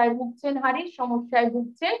সমস্যায় ভুগছেন, হাড়ের সমস্যায়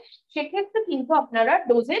ভুগছেন, সেক্ষেত্রে কিন্তু আপনারা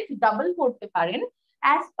ডোজেজ ডাবল করতে পারেন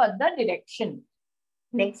as per the direction.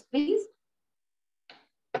 Next please.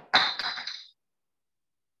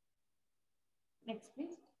 Next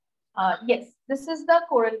please. Yes, this is the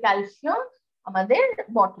coral calcium আমাদের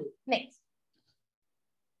bottle. Next.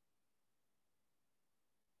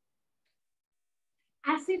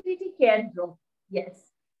 Acidity care drop. Yes,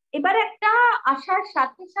 এবার একটা আসার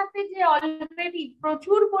সাথে সাথে যে অলরেডি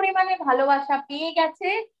প্রচুর পরিমাণে ভালোবাসা পেয়ে গেছে,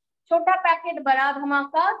 ছোটা প্যাকেট বড়া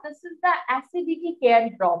ধামাকা, this is the acidity care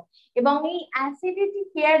drop. এবং এই অ্যাসিডিটি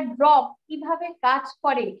কেয়ার ড্রপ কিভাবে কাজ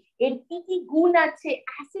করে, এর কি কি গুণ আছে,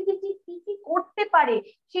 অ্যাসিডিটি কি কি করতে পারে,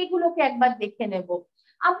 সেগুলোকে একবার দেখে নেব।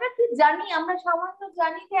 আমরা কি জানি, আমরা সামান্য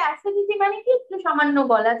জানি যে অ্যাসিডিটি মানে কি একটু সামান্য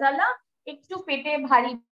গলা জ্বালা, একটু পেটে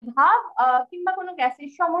ভারী ভাব, কিংবা কোনো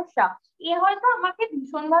গ্যাসের সমস্যা, এ হয়তো আমাকে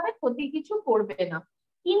ভীষণভাবে ক্ষতি কিছু করবে না।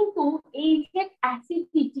 কিন্তু এই যে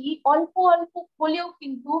অ্যাসিডিটি অল্প অল্প হলেও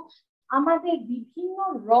কিন্তু আমাদের বিভিন্ন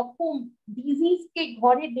রকম ডিজিজকে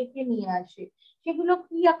ঘরে ডেকে নিয়ে আসে। সেগুলো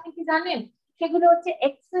কি আপনি কি জানেন? সেগুলো হচ্ছে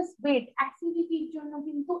এক্সেস ওয়েট। অ্যাসিডিটির জন্য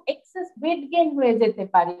কিন্তু এক্সেস ওয়েট গেইন হয়ে যেতে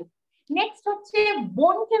পারে। নেক্সট হচ্ছে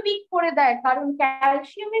বোনকে উইক করে দেয়, কারণ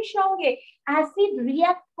ক্যালসিয়ামের সঙ্গে অ্যাসিড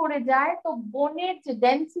রিঅ্যাক্ট করে যায়, তো বোনের যে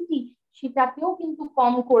ডেনসিটি সেটাকেও কিন্তু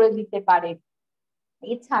কম করে দিতে পারে।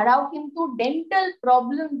 এছাড়াও কিন্তু ডেন্টাল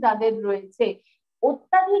প্রবলেম যাদের রয়েছে,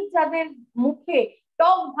 অত্যাধিক যাদের মুখে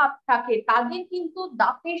টক ভাব থাকে, তাদের কিন্তু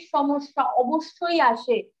দাঁতের সমস্যা অবশ্যই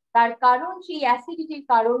আসে, তার কারণ সেই অ্যাসিডিটির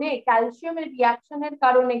কারণে, ক্যালসিয়ামের রিয়াকশনের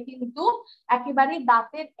কারণে কিন্তু একেবারে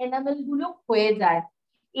দাঁতের এনামেল গুলো ক্ষয়ে যায়।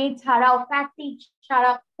 এছাড়াও ফ্যাটিক,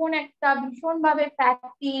 সারাক্ষণ একটা ভীষণভাবে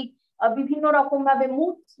ফ্যাটিক, বিভিন্ন রকম ভাবে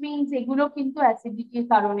মুড সুইংস, এগুলো কিন্তু অ্যাসিডিটির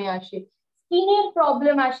কারণে আসে। স্কিনের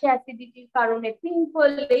প্রবলেম আসে অ্যাসিডিটির কারণে,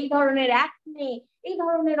 পিম্পল, এই ধরনের অ্যাকনে, এই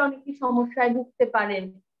ধরনের অনেক সমস্যায় ভুগতে পারেন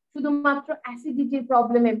শুধুমাত্র অ্যাসিডিটির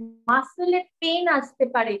প্রবলেমে। মাসেলের পেন আসতে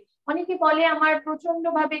পারে, অনেকে বলে আমার প্রচন্ড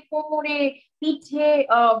ভাবে কোমরে, পিঠে,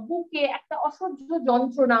 বুকে একটা অসহ্য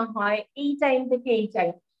যন্ত্রণা হয় এই টাইম থেকে এই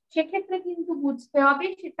টাইম, সেক্ষেত্রে কিন্তু বুঝতে হবে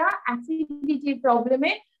সেটা অ্যাসিডিটির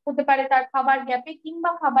প্রবলেমে হতে পারে, তার খাবার গ্যাপে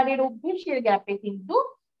কিংবা খাবারের অভ্যেসের গ্যাপে কিন্তু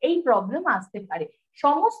এই প্রবলেম আসতে পারে।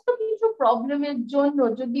 সমস্ত কিছু প্রবলেমের জন্য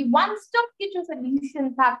যদি ওয়ান স্টপ কিছু সলিউশন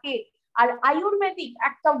থাকে, আর আয়ুর্বেদিক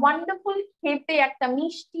একটা ওয়ান্ডারফুল খেতে, একটা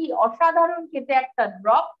মিষ্টি অসাধারণ খেতে একটা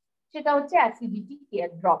ড্রপ, সেটা হচ্ছে acidity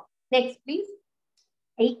care drop. Next please.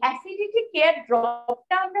 এই অ্যাসিডিটি কেয়ার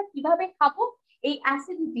ড্রপটা আমরা কিভাবে খাবো? এই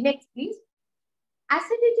acidity, next please.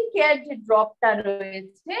 Acidity care যে ড্রপটা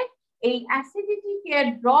রয়েছে, এই অ্যাসিডিটি কেয়ার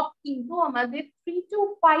ড্রপ কিন্তু আমাদের 3 to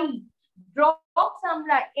 5 ড্রপস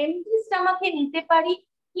আমরা এমটি স্টমাকে নিতে পারি,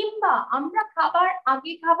 কিংবা আমরা খাবার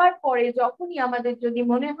আগে খাবার পরে যখনই আমাদের যদি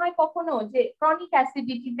মনে হয় কখনো যে ক্রনিক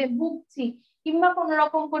অ্যাসিডিটিতে ভুগছি কিংবা কোনো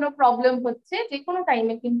রকম কোনো প্রবলেম হচ্ছে, যে কোনো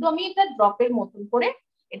টাইমে কিন্তু আমি এটা ড্রপের মতন করে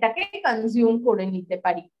এটাকে কনজিউম করে নিতে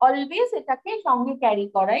পারি। অলওয়েজ এটাকে সঙ্গে ক্যারি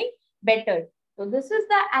করাই better. So this is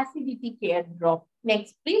the acidity care drop.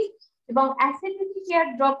 Next please. এবং অ্যাসিডিটি কেয়ার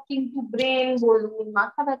ড্রপ কিন্তু ব্রেন বলুন,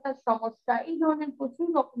 মাথা ব্যথার সমস্যা, এই ধরনের প্রচুর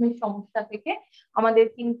রকমের সমস্যা থেকে আমাদের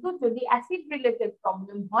কিন্তু যদি অ্যাসিড রিলেটেড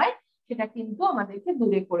প্রবলেম হয় সেটা কিন্তু আমাদেরকে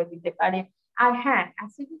দূরে করে দিতে পারে। আর হ্যাঁ,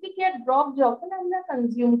 অ্যাসিডিটি কেয়ার ড্রপ যখন আমরা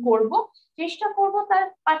কনজিউম করব, চেষ্টা করব তার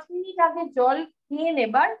 5 মিনিট আগে জল খেয়ে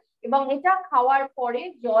নেবার, এবং এটা খাওয়ার পরে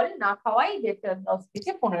জল না খাওয়াই বেটার 10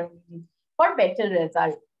 থেকে 15 minute for better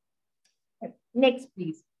result. Next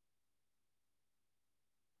please.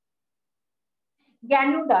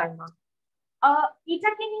 জ্ঞানোডার্মা,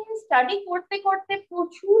 এটাকে নিয়ে স্টাডি করতে করতে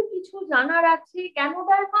প্রচুর কিছু জানার আছে।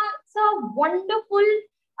 জ্ঞানোডার্মা it's a wonderful,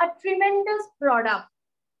 a tremendous product,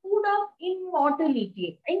 food of immortality.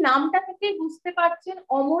 এই নামটা থেকে বুঝতে পারছেন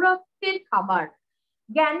অমরত্বের খাবার।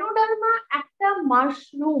 জ্ঞানোডার্মা একটা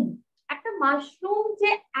মাশরুম, একটা মাশরুম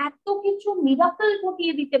যে এত কিছু মিরাকল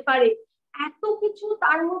ঘটিয়ে দিতে পারে, এত কিছু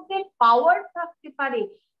তার মধ্যে পাওয়ার থাকতে পারে,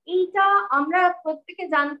 এইটা আমরা প্রত্যেকে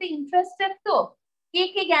জানতে ইন্টারেস্টেড। তো কে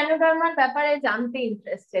কে জ্ঞানোডার্মার ব্যাপারে জানতে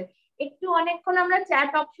ইন্টারেস্টেড? একটু অনেকক্ষণ আমরা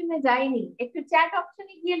চ্যাট অপশনে যাইনি, একটু চ্যাট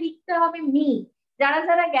অপশনে গিয়ে লিখতে হবে মি, যারা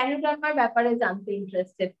যারা জ্ঞানোডার্মার ব্যাপারে জানতে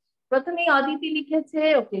ইন্টারেস্টেড। প্রথমেই অদিতি লিখেছে,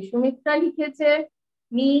 ওকে, সুমিত্রা লিখেছে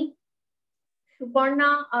মি, সুপর্ণা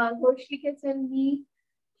ঘোষ লিখেছেন মি,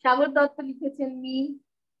 সাগর দত্ত লিখেছেন মি।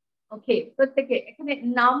 ওকে, প্রত্যেকে এখানে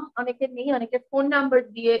নাম অনেকের নেই, অনেকের ফোন নাম্বার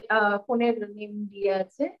দিয়ে, ফোনের নেম দিয়ে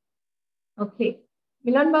আছে। ওকে,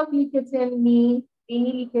 মিলন বাবু লিখেছেন মি, তিনি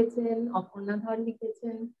লিখেছেন, অপর্ণা ধর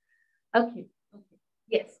লিখেছেন। ওকে ওকে,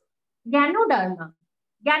 ইয়েস। জ্ঞানোডার্মা,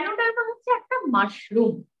 জ্ঞানোডার্মা হচ্ছে একটা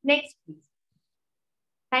mushroom. Next please.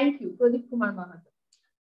 Thank you Pradip Kumar Mahato,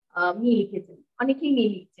 me লিখেছেন, অনেকেই মি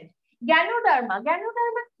লিখছেন। জ্ঞানোডার্মা,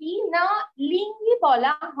 জ্ঞানোডার্মা কি না, লিঙ্গি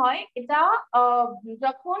বলা হয় এটা।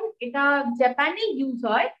 যখন এটা জাপানে ইউজ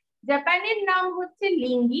হয়, জাপানের নাম হচ্ছে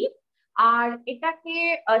লিঙ্গি, আর এটাকে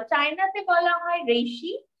চায়নাতে বলা হয়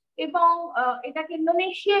রেশি, এবং এটাকে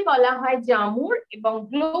ইন্দোনেশিয়ায় বলা হয় জামুর, এবং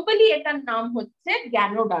গ্লোবালি এটার নাম হচ্ছে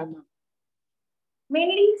জ্ঞানোডার্মা।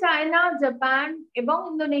 মেনলি চায়না, জাপান এবং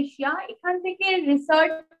ইন্দোনেশিয়া, এখান থেকে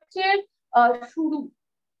রিসার্চের শুরু।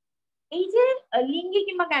 এই যে লিঙ্গি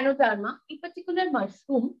কিংবা জ্ঞানোডার্মা, এই পার্টিকুলার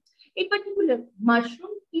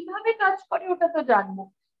মাশরুম কিভাবে কাজ করে ওটা তো জানবো।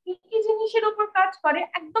 কি কি জিনিসের উপর কাজ করে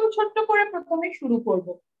একদম ছোট্ট করে প্রথমে শুরু করব।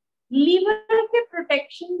 লিভারকে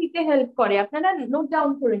প্রোটেকশন দিতে হেল্প করে, আপনারা নোট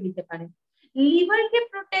ডাউন করে নিতে পারেন। লিভারকে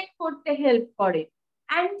প্রোটেক্ট করতে হেল্প করে,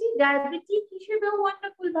 অ্যান্টি ডায়াবেটিক হিসেবে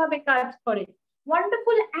ওয়ান্ডারফুল ভাবে কাজ করে,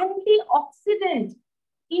 ওয়ান্ডারফুল অ্যান্টি অক্সিডেন্ট,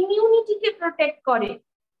 ইমিউনিটিকে প্রোটেক্ট করে,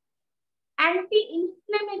 অ্যান্টি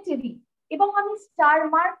ইনফ্লেমেটরি। এবং আমি স্টার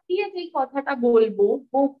মার্ক দিয়ে যে কথাটা বলবো,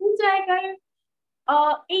 বহু জায়গায়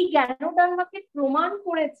এই জ্ঞানোডার্মাকে প্রমাণ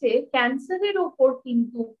করেছে ক্যান্সারের উপর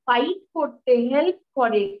কিন্তু ফাইট করতে হেল্প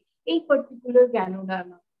করে এই পার্টিকুলার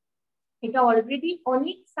জ্ঞানোডার্মা। এটা অলরেডি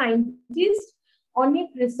অনেক সায়েন্টিস্ট অনেক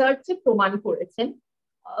রিসার্চে প্রমাণ করেছেন,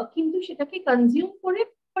 কিন্তু সেটাকে কনজিউম করে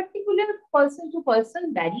particular person to person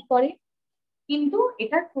vary করে, কিন্তু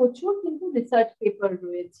এটার প্রচুর কিন্তু রিসার্চ পেপার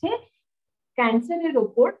রয়েছে ক্যান্সারের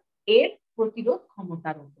ওপর এর প্রতিরোধ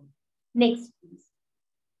ক্ষমতার উপর। Next please.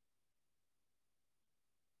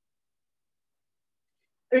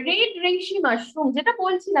 Red reishi mushroom, যেটা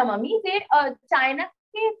বলছিলাম আমি যে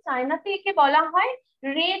চায়নাতে একে বলা হয়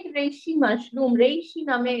রেড রেইশি মাশরুম, রেইশি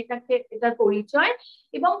নামে এটার পরিচয়।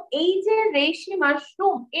 এবং এই যে রেইশি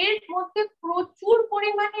মাশরুম, এর মধ্যে প্রচুর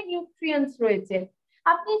পরিমাণে নিউট্রিয়েন্টস রয়েছে।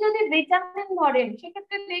 আপনি যদি ভিটামিন ধরেন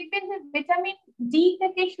সেক্ষেত্রে দেখবেন যে ভিটামিন ডি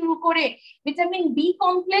থেকে শুরু করে, ভিটামিন বি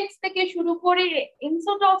কমপ্লেক্স থেকে শুরু করে,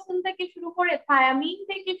 ইনসোটক্সিন থেকে শুরু করে, থায়ামিন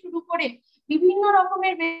থেকে শুরু করে বিভিন্ন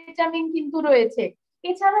রকমের ভিটামিন কিন্তু রয়েছে।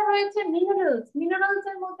 এছাড়া রয়েছে মিনারেলস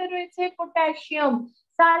এর মধ্যে রয়েছে potassium,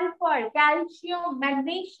 sulphur, calcium,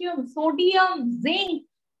 magnesium, sodium, zinc,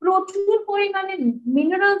 প্রচুর পরিমাণে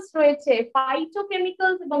মিনারেলস রয়েছে,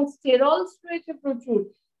 ফাইটোকেমিক্যালস এবং স্টেরলস রয়েছে প্রচুর,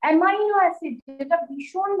 অ্যামাইনো অ্যাসিড যেটা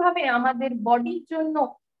ভীষণ ভাবে আমাদের বডির জন্য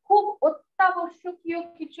খুব অত্যাবশ্যকীয়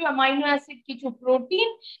কিছু অ্যামাইনো অ্যাসিড, কিছু প্রোটিন,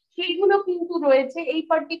 সেগুলো কিন্তু রয়েছে এই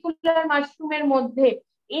পার্টিকুলার মাশরুমের মধ্যে।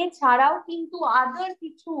 এছাড়াও কিন্তু আদার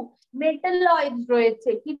কিছু মেটালয়েডস রয়েছে,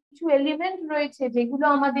 কিছু এলিমেন্ট রয়েছে যেগুলো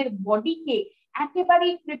আমাদের বডিকে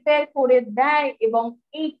একেবারেই প্রিপেয়ার করে দেয়, এবং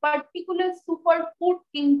এই পার্টিকুলার সুপার ফুড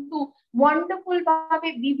কিন্তু ওয়ান্ডারফুল ভাবে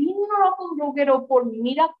বিভিন্ন রকম রোগের ওপর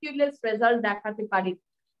মিরাকুলাস রেজাল্ট দেখাতে পারে।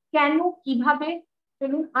 কেন, কিভাবে,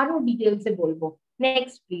 চলুন আরো ডিটেলসে বলবো।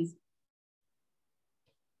 Next please.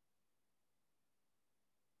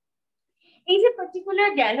 এই যে পার্টিকুলার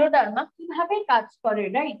গ্যানোডার্মা কিভাবে কাজ করে,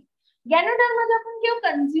 রাইট? গ্যানোডার্মা যখন কেউ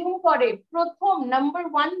কনজিউম করে, প্রথম নাম্বার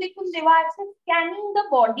 1 দেখুন দেওয়া আছে স্ক্যানিং দ্য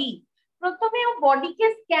বডি। প্রথমে ও বডিকে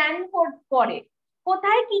স্ক্যান করে,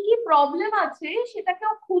 কোথায় কি কি প্রবলেম আছে সেটাকে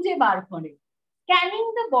ও খুঁজে বার করে। স্ক্যানিং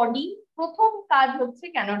দ্য বডি প্রথম কাজ হচ্ছে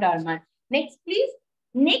গ্যানোডার্মার। Next please.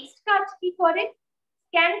 নেক্সট কাজ কি করে?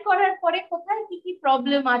 স্ক্যান করার পরে কোথায় কি কি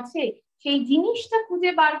প্রবলেম আছে সেই জিনিসটা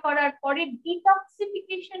খুঁজে বার করার পরে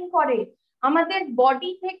ডিটক্সিফিকেশন করে। আমাদের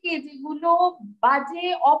বডি থেকে যেগুলো বাজে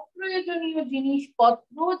অপ্রয়োজনীয়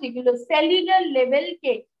জিনিসপত্র, যেগুলো সেলুলার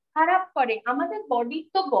লেভেলকে খারাপ করে, আমাদের বডির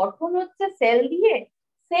তো গঠন হচ্ছে সেল দিয়ে,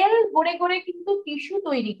 সেল গড়ে গড়ে কিন্তু টিস্যু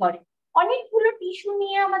তৈরি করে, অনেকগুলো টিস্যু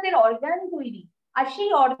নিয়ে আমাদের অর্গান তৈরি, আর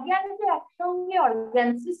সেই অর্গানকে একসঙ্গে অর্গান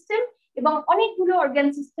সিস্টেম এবং অনেকগুলো অর্গান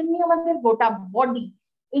সিস্টেম নিয়ে আমাদের গোটা বডি।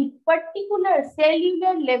 এই পার্টিকুলার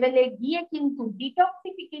সেলুলার লেভেলে গিয়ে কিন্তু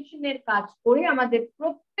ডিটক্সিফিকেশনের কাজ করে আমাদের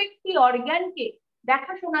প্রত্যেকটি অর্গানকে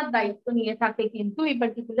দেখাশোনার দায়িত্ব নিয়ে থাকে কিন্তু এই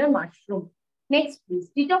particular mushroom. Next please.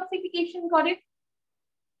 Detoxification করে,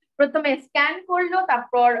 প্রথমে স্ক্যান করলো,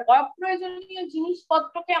 তারপর অপ্রয়োজনীয়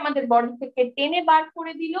জিনিসপত্রকে আমাদের বডি থেকে টেনে বার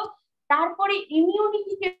করে দিল, তারপরে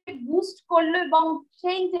ইমিউনিটিকে বুস্ট করলো, এবং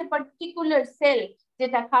সেই যে পার্টিকুলার সেল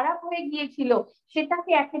যেটা খারাপ হয়ে গিয়েছিল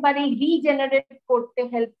সেটাকে একেবারে রিজেনারেট করতে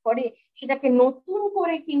হেল্প করে, সেটাকে নতুন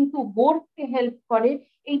করে কিন্তু গড়তে হেল্প করে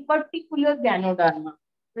এই particular Ganoderma,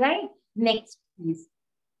 right? Next please.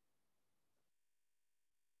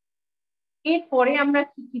 এরপরে আমরা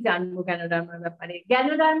কি কি জানবো গ্যানোডার্মার ব্যাপারে?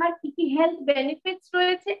 গ্যানোডার্মার কি কি হেলথ বেনিফিটস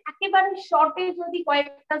রয়েছে একেবারে শর্টে যদি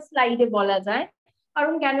কয়েকটা স্লাইডে বলা যায়,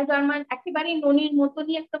 কারণ গ্যানোডার্মা একেবারেই ননির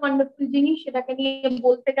মতনই একটা ওয়ান্ডারফুল জিনিস, সেটাকে নিয়ে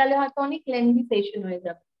বলতে গেলে হয়তো অনেক লেন্দি সেশন হয়ে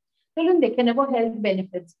যাবে। চলুন দেখে নেবো হেলথ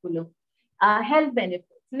বেনিফিটস গুলো। Health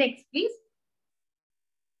benefits, next please.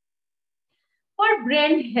 For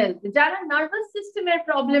brain health, যারা নার্ভাস সিস্টেমের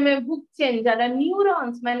প্রবলেমে ভুগছেন, যারা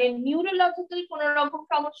নিউরনস মানে নিউরোলজিক্যাল কোন রকম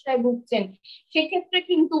সমস্যায় ভুগছেন, সেক্ষেত্রে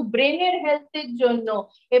কিন্তু ব্রেনের হেলথের জন্য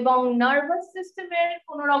এবং নার্ভাস সিস্টেমের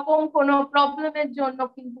কোন রকম কোন প্রবলেমের জন্য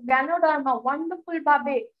কিন্তু গ্যানোডার্মা ওয়ান্ডারফুল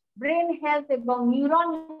ভাবে ব্রেন হেলথ এবং নিউরন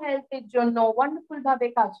হেলথের জন্য ওয়ান্ডারফুল ভাবে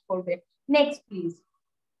কাজ করবে। Next please.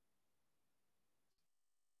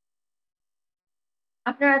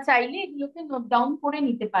 আপনারা চাইলে এগুলোকে নোট ডাউন করে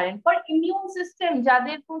নিতে পারেন। ফর ইমিউন সিস্টেম,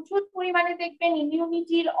 যাদের প্রচুর পরিমাণে দেখবেন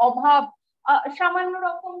ইমিউনিটির অভাব, সামান্য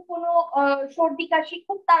রকম কোনো সর্দি কাশি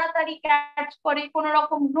খুব তাড়াতাড়ি ক্যাচ করে, কোন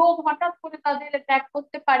রকম রোগ হঠাৎ করে তাদের অ্যাটাক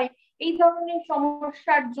করতে পারে, এই ধরনের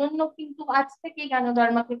সমস্যার জন্য কিন্তু আজ থেকে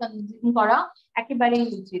গ্যানোডার্মাকে কনজিউম করা একেবারেই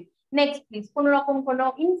উচিত। Next please. কোন রকম কোনো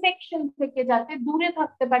ইনফেকশন থেকে যাতে দূরে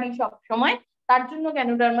থাকতে পারি সব সময়, তার জন্য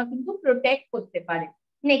গ্যানোডার্মা কিন্তু প্রোটেক্ট করতে পারে।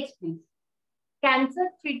 Next please. ক্যান্সার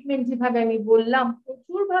ট্রিটমেন্ট, যেভাবে আমি বললাম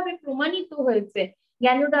প্রচুর ভাবে প্রমাণিত হয়েছে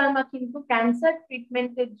গ্যানোডার্মা কিন্তু ক্যান্সার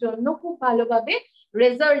ট্রিটমেন্টের জন্য খুব ভালোভাবে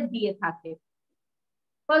রেজাল্ট দিয়ে থাকে,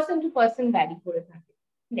 পার্সন টু পার্সন ভ্যারি করে থাকে।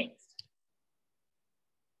 নেক্সট।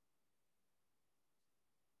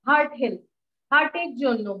 হার্ট হেলথ, হার্টের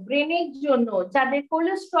জন্য, ব্রেনের জন্য, যাদের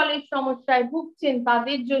কোলেস্ট্রলের সমস্যায় ভুগছেন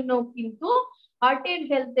তাদের জন্য কিন্তু হার্টের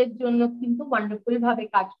হেলথের জন্য কিন্তু ওয়ান্ডারফুল ভাবে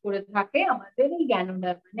কাজ করে থাকে আমাদের এই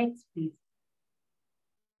Ganoderma. Next please.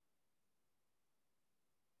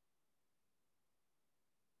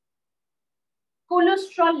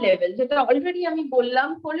 Cholesterol level, যেটা অলরেডি আমি বললাম,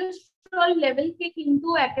 কোলেস্ট্রল লেভেলকে কিন্তু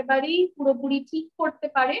একেবারেই পুরোপুরি ঠিক করতে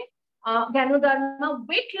পারে গ্যানোডার্মা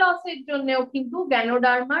ওয়েট লসের জন্যও কিন্তু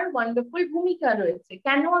গ্যানোডার্মার ওয়ান্ডারফুল ভূমিকা রয়েছে।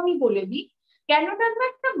 কেন আমি বলে দিই, গ্যানোডার্মা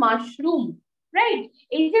একটা মাশরুম, রাইট?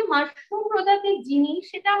 এই যে মাশরুম প্রজাতির জিনিস,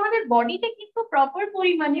 সেটা আমাদের বডিতে কিন্তু প্রপার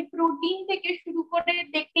পরিমাণে প্রোটিন থেকে শুরু করে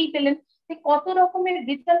দেখতেই পেলেন যে কত রকমের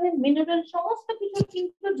ভিটামিন মিনারেল সমস্ত কিছু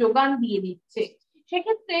কিন্তু যোগান দিয়ে দিচ্ছে।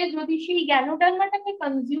 সেক্ষেত্রে যদি সেই গ্যানোডার্মাটাকে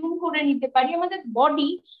কনজিউম করে নিতে পারি, আমাদের বডি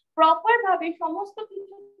প্রপার ভাবে সমস্ত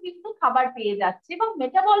কিছু কিন্তু খাবার পেয়ে যাচ্ছে এবং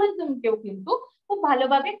মেটাবলিজমকেও কিন্তু খুব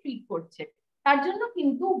ভালোভাবে ট্রিট করছে। তার জন্য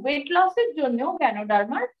কিন্তু ওয়েট লসের জন্যও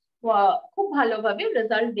গ্যানোডার্মার খুব ভালোভাবে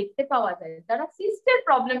রেজাল্ট দেখতে পাওয়া যায়। যারা সিস্টের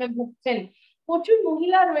প্রবলেমে ভুগছেন, প্রচুর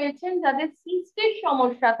মহিলা রয়েছেন যাদের সিস্টের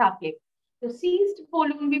সমস্যা থাকে, তো সিস্ট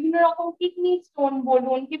বলুন, বিভিন্ন রকম কিডনি স্টোন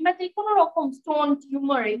বলুন, কিংবা যে কোনো রকম স্টোন,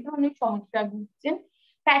 টিউমার এই ধরনের সমস্যায় ভুগছেন,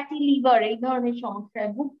 ফ্যাটি লিভার এই ধরনের সমস্যায়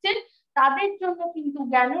ভুগছেন, তাদের জন্য কিন্তু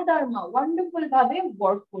গ্যানোডার্মা ওয়ান্ডারফুল ভাবে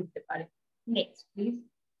ওয়ার্ক করতে পারে। Next please.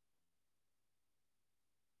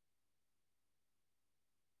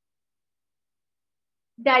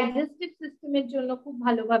 ডাইজেস্টিভ সিস্টেমের জন্য খুব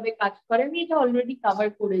ভালোভাবে কাজ করে, আমি এটা অলরেডি কভার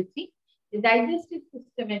করেছি। ডাইজেস্টিভ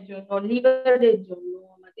সিস্টেমের জন্য, লিভারের জন্য,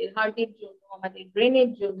 আমাদের হার্টের জন্য, আমাদের ব্রেনের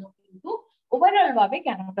জন্য কিন্তু ওভারঅল ভাবে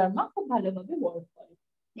গ্যানোডার্মা খুব ভালোভাবে ওয়ার্ক করে।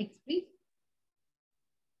 Next please.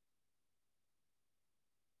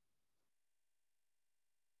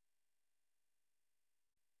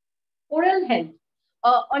 ওরাল হেলথ,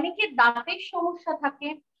 অনেকের দাঁতের সমস্যা থাকে,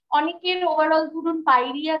 অনেকের ওভারঅল ধরুন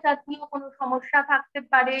পাইরিয়া জাতীয় কোনো সমস্যা থাকতে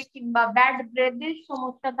পারে, কিংবা ব্যাড ব্রেথের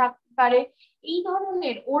সমস্যা থাকতে পারে। এই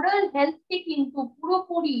ধরনের ওরাল হেলথকে কিন্তু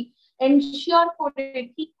পুরোপুরি এনশিওর করে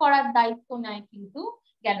ঠিক করার দায়িত্ব নেয় কিন্তু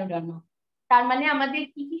গ্যানোডার্মা। তার মানে আমাদের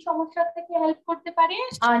কি কি সমস্যা থেকে হেল্প করতে পারে,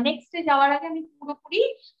 নেক্সটে যাওয়ার আগে আমি পুরোপুরি,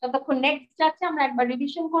 ততক্ষণ নেক্সট যাচ্ছে আমরা একবার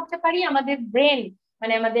রিভিশন করতে পারি। আমাদের ব্রেন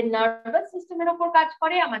মানে আমাদের নার্ভাস সিস্টেমের উপর কাজ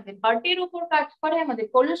করে, আমাদের হার্টের উপর কাজ করে, আমাদের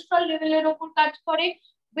কোলেস্ট্রল লেভেলের উপর কাজ করে,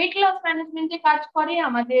 ওয়েট লস ম্যানেজমেন্টে কাজ করে,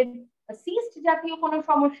 আমাদের সিস্ট জাতীয় কোনো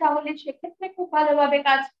সমস্যা হলে সেক্ষেত্রে খুব ভালোভাবে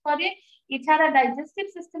কাজ করে। এছাড়া ডাইজেস্টিভ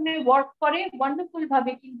সিস্টেমে ওয়ার্ক করে ওয়ান্ডারফুল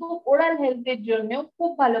ভাবে, কিন্তু ওরাল হেলথের জন্যও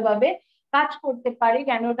খুব ভালোভাবে কাজ করতে পারে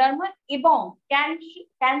গ্যানোডার্মা। এবং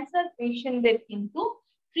ক্যান্সার পেশেন্টদের কিন্তু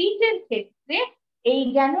ট্রিটের ক্ষেত্রে এই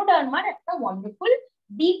গ্যানোডার্মার একটা ওয়ান্ডারফুল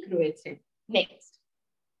দিক রয়েছে। নেক্সট।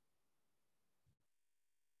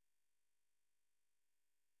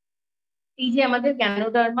 এই যে আমাদের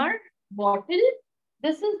গ্যানোডার্মার bottle,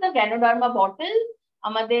 this is the Ganoderma bottle.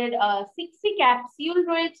 আমাদের 60 ক্যাপসিউল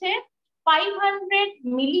রয়েছে, 500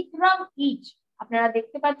 মিলিগ্রাম ইচ। আপনারা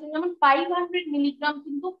দেখতে পাচ্ছেন যেমন 500 মিলিগ্রাম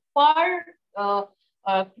কিন্তু পার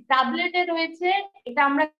ট্যাবলেটে রয়েছে। এটা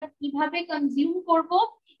আমরা কিভাবে কনজিউম করব,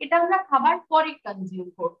 এটা আমরা খাবার পরে কনজিউম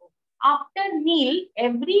করব। After mill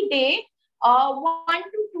every day 1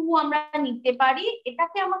 to 2 আমরা নিতে পারি।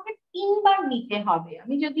 এটাকে আমাকে 3 বার নিতে হবে।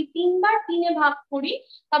 আমি যদি 3 বার 3-এ ভাগ করি,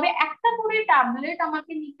 তবে একটা করে ট্যাবলেট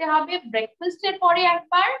আমাকে নিতে হবে ব্রেকফাস্টের পরে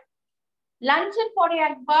একবার, লাঞ্চের পরে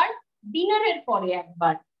একবার, ডিনারের পরে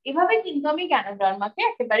একবার। এভাবে কিন্তু আমি গ্যানোডার্মাকে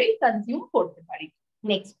একেবারেই কনজিউম করতে পারি।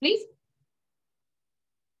 Next please.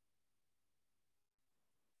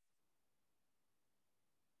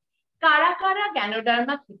 কারা কারা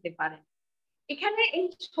গ্যানোডার্মা খেতে পারেন, এখানে এই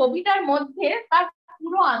ছবিটার মধ্যে তার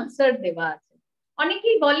পুরো আনসার দেওয়া আছে।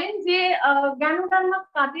 অনেকেই বলেন যে গ্যানোডার্মা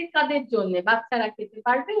কাদের কাদের জন্য, বাচ্চারা খেতে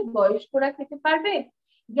পারবে, বয়স্করা খেতে পারবে।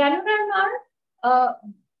 গ্যানোডার্মার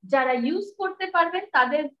যারা ইউজ করতে পারবেন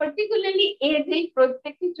তাদের পার্টিকুলারলি এজ এই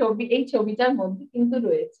প্রত্যেকটি ছবি এই ছবিটার মধ্যে কিন্তু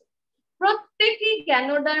রয়েছে। প্রত্যেকেই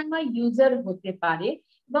গ্যানোডার্মা ইউজার হতে পারে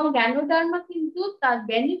এবং গ্যানোডার্মা কিন্তু তার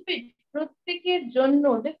বেনিফিট প্রত্যেকের জন্য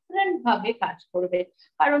ডিফারেন্ট ভাবে কাজ করবে।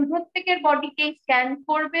 কারণ প্রত্যেকের বডিকে স্ক্যান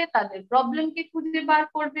করবে, তাদের প্রবলেমকে খুঁজে বার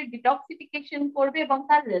করবে, ডিটক্সিফিকেশন করবে এবং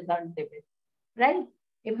তার রেজাল্ট দেবে, রাইট?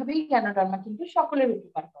 এভাবেই গ্যানোডার্মা কিন্তু সকলের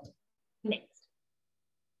উপকার করে। নেক্সট।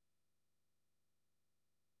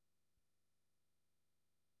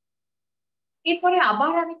 এরপরে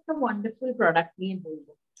আবার আরেকটা ওয়ান্ডারফুল প্রোডাক্ট নিয়ে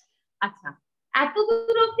বলবো। আচ্ছা,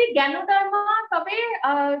 এতদূর অব্দি জ্ঞানোদর্মা, তবে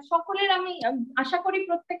সকলের আমি আশা করি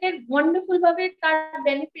প্রত্যেকের ওয়ান্ডারফুল ভাবে তার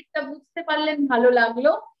বেনিফিটটা বুঝতে পারলেন, ভালো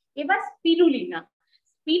লাগলো। এবার স্পিরুলিনা,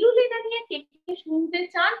 স্পিরুলিনা নিয়ে কে কে শুনতে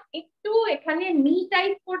চান, একটু এখানে মি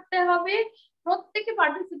টাইপ করতে হবে। প্রত্যেকে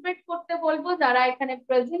পার্টিসিপেট করতে বলবো যারা এখানে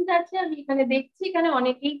প্রেজেন্ট আছে। আমি এখানে দেখছি এখানে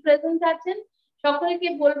অনেকেই প্রেজেন্ট আছেন, সকলকে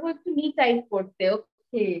বলবো একটু মি টাইপ করতে।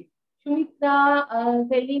 ওকে, সুমিত্রা,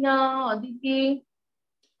 সেলিনা, অদিতি,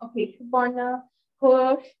 ওকে, সুপর্ণা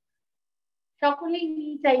ঘোষ, সকলেই মি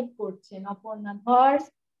টাইপ করছেন। অপর্ণা ধর,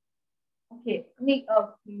 ওকে। আমি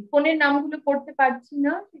ফোনের নামগুলো পড়তে পারছি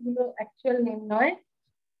না, সেগুলো অ্যাকচুয়াল নেম নয়।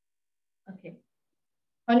 ওকে,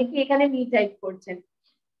 অনেকে এখানে মি টাইপ করছেন,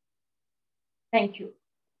 thank you.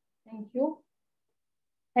 Thank you,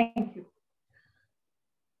 thank you.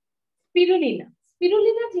 Spirulina,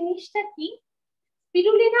 spirulina জিনিসটা কি?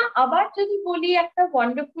 স্পিরুলিনা আবার যদি বলি একটা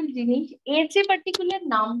ওয়ান্ডারফুল জিনিস, এর যে পার্টিকুলার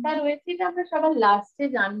নামটা রয়েছে এটা আমরা সবার লাস্টে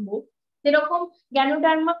জানবো। যেরকম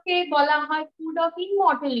গ্যানোডার্মাকে বলা হয় ফুড অফ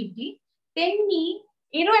ইমমর্টালিটি, তেমনি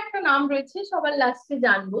এরও একটা নাম রয়েছে, সবার লাস্টে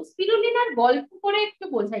জানবো। স্পিরুলিনার গল্প করে একটু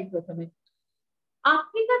বোঝাই প্রথমে।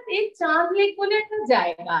 আফ্রিকাতে চাঁদ লেক বলে একটা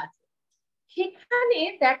জায়গা আছে, সেখানে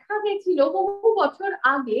দেখা গেছিল বহু বছর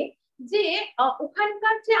আগে যে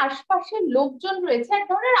ওখানকার যে আশপাশের লোকজন রয়েছে এক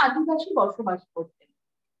ধরনের আদিবাসী বসবাস করতেন,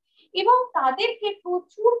 এবং তাদেরকে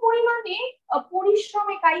প্রচুর পরিমাণে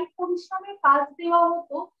পরিশ্রমে কায়িক পরিশ্রমের কাজ দেওয়া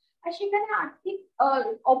হতো। আর সেখানে আর্থিক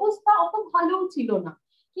অবস্থা অত ভালোও ছিল না,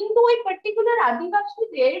 কিন্তু ওই পার্টিকুলার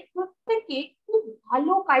আদিবাসীদের প্রত্যেকে খুব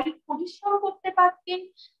ভালো কায়িক পরিশ্রম করতে পারতেন,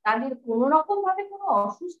 তাদের কোনো রকম ভাবে কোনো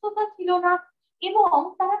অসুস্থতা ছিল না, এবং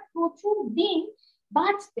তারা প্রচুর দিন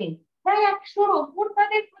বাঁচতেন, প্রায় 100-র ওপর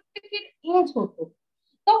তাদের প্রত্যেকের এজ হতো।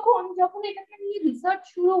 তখন যখন এটাকে নিয়ে রিসার্চ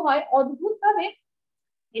শুরু হয়, অদ্ভুত ভাবে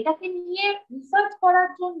এটাকে নিয়ে রিসার্চ করার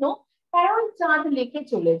জন্য তারা ওই চাঁদ লেকে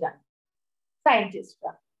চলে যান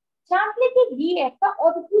সায়েন্টিস্টরা। চাঁদ লেকে গিয়ে একটা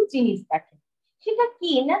অদ্ভুত জিনিস দেখেন। সেটা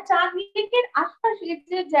কি না, চাঁদ লেকের আশপাশে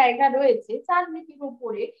যে জায়গা রয়েছে, চাঁদ লেকের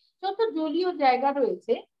উপরে যত জলীয় জায়গা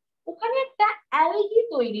রয়েছে, ওখানে একটা অ্যালগি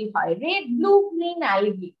তৈরি হয়, red blue green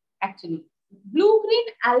algae. Actually blue green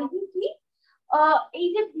algae কি, এই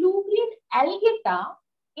যে ব্লু গ্রিন অ্যালগেটা,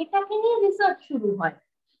 এটাকে নিয়ে রিসার্চ শুরু হয়।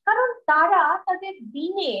 কারণ তারা তাদের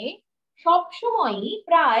দিনে সবসময়ই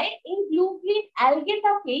প্রায় এই ব্লু গ্রিন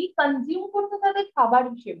অ্যালগেটাকেই কনজিউম করতে তাদের খাবার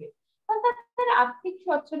হিসেবে, কারণ তাদের আর্থিক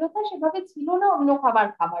সচ্ছলতা সেভাবে ছিল না অন্য খাবার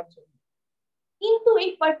খাবার জন্য। কিন্তু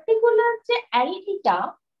এই পার্টিকুলার যে অ্যালগিটা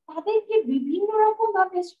তাদেরকে বিভিন্ন রকম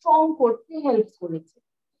ভাবে স্ট্রং করতে হেল্প করেছে।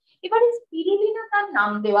 এবারে স্পিরুলিনা তার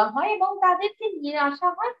নাম দেওয়া হয় এবং তাদেরকে নিয়ে আসা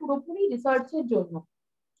হয় পুরোপুরি রিসার্চের জন্য।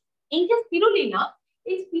 এই যে স্পিরুলিনা,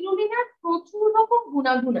 এই স্পিরুলিনার প্রচুর রকম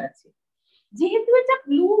গুণাগুণ আছে। যেহেতু এটা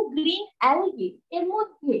ব্লু গ্রিন অ্যালগি, এর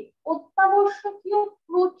মধ্যে অত্যাবশ্যকীয়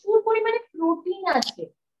প্রচুর পরিমাণে প্রোটিন আছে।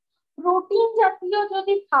 প্রোটিন জাতীয়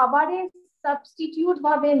যদি খাবারের সাবস্টিটিউট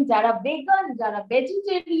ভাবেন, যারা ভেগান, যারা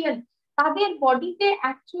ভেজিটেরিয়ান, তাদের বডিতে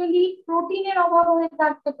অ্যাকচুয়ালি প্রোটিনের অভাব হয়ে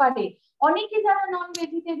থাকতে পারে। অনেকে যারা নন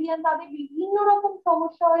ভেজিটেরিয়ান তাদের বিভিন্ন রকম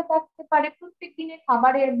সমস্যা হয়ে থাকতে পারে, প্রত্যেক দিনের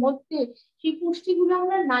খাবারের মধ্যে সেই পুষ্টিগুলো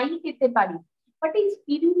আমরা নাই পেতে পারি। বাট এই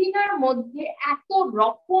স্পিরুলিনার মধ্যে এত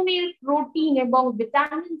রকমের প্রোটিন এবং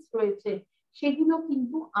ভিটামিনস রয়েছে, সেগুলো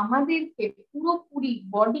কিন্তু আমাদেরকে পুরোপুরি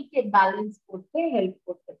বডিকে ব্যালেন্স করতে হেল্প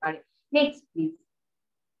করতে পারে। Next please.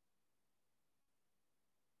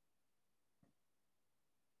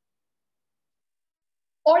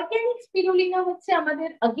 অর্গানিক স্পিরুলিনা হচ্ছে আমাদের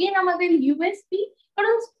আমাদের ইউএসপি।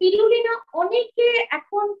 কারণ স্পিরুলিনা অনেকে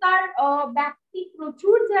এখন তার ব্যাপ্তি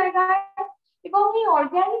প্রচুর জায়গায়, এবং এই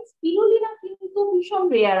অর্গানিক স্পিরুলিনা কিন্তু ভীষণ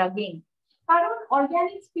রেয়ার আগেন। কারণ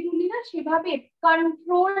অর্গানিক স্পিরুলিনা সেভাবে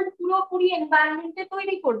কন্ট্রোলড পুরোপুরি এনভায়রনমেন্টে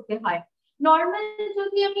তৈরি করতে হয়। নর্মাল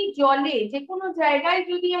যদি আমি জলে যে কোনো জায়গায়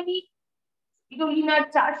যদি আমি স্পিরুলিনার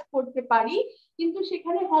চাষ করতে পারি, কিন্তু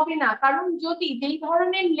সেখানে হবে না। কারণ যদি যেই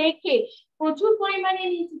ধরনের লেকে প্রচুর পরিমাণে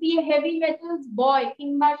নিচ দিয়ে হেভি মেটালস বয়,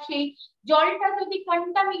 কিংবা সেই জলটা যদি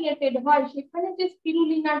কন্টামিনেটেড হয়, সেখানে যে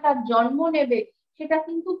স্পিরুলিনাটা জন্ম নেবে সেটা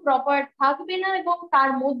কিন্তু প্রপার থাকবে না, এবং তার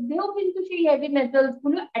মধ্যেও কিন্তু সেই হেভি মেটালস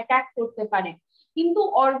গুলো অ্যাটাক করতে পারে। কিন্তু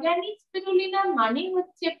অর্গানিক স্পিরুলিনার মানে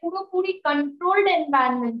হচ্ছে পুরোপুরি কন্ট্রোলড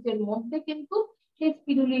এনভায়রনমেন্টের মধ্যে কিন্তু সেই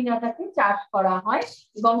স্পিরুলিনাটাকে চাষ করা হয়,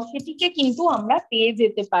 এবং সেটিকে কিন্তু আমরা পেয়ে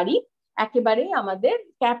যেতে পারি একেবারে আমাদের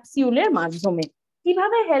ক্যাপসিউলের মাধ্যমে।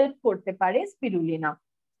 কিভাবে হেল্প করতে পারে স্পিরুলিনা?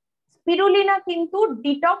 স্পিরুলিনা কিন্তু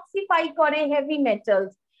ডিটক্সিফাই করে হেভি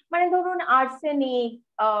মেটালস, মানে ধরুন আর্সেনিক,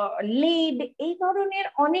 লিড, এই ধরনের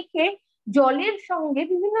অনেকে জলের সঙ্গে,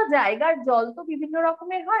 বিভিন্ন জায়গার জল তো বিভিন্ন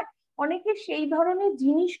রকমের হয়, অনেকে সেই ধরনের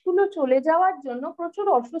জিনিসগুলো চলে যাওয়ার জন্য প্রচুর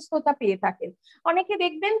অসুস্থতা পেয়ে থাকেন। অনেকে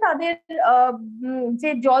দেখবেন তাদের যে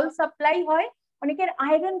জল সাপ্লাই হয়, অনেকের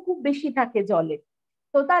আয়রন খুব বেশি থাকে জলে,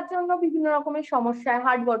 তো তার জন্য বিভিন্ন রকমের সমস্যা,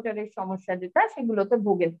 হার্ড ওয়াটারের সমস্যা যেটা, সেগুলোতে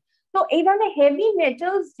ভোগেন। তো এই ধরনের হেভি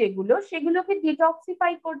মেটালস যেগুলো, সেগুলোকে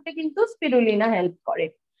ডিটক্সিফাই করতে কিন্তু স্পিরুলিনা হেল্প করে।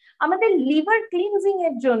 আমাদের লিভার ক্লিনজিং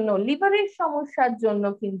এর জন্য, লিভারের সমস্যার জন্য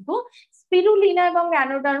কিন্তু স্পিরুলিনা এবং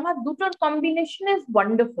অ্যানোডার্মা দুটোর কম্বিনেশন ইজ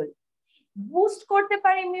ওয়ান্ডারফুল। বুস্ট করতে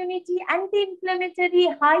পারে immunity, anti inflammatory,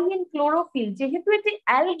 high in chlorophyll. যেহেতু এটি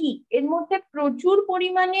অ্যালগি, এর মধ্যে প্রচুর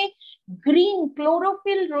পরিমাণে গ্রিন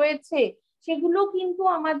ক্লোরোফিল রয়েছে, সেগুলো কিন্তু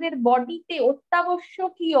আমাদের বডিতে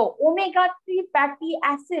অত্যাবশ্যকীয় ওমেগা 3 ফ্যাটি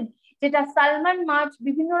অ্যাসিড, যেটা সালমন মাছ,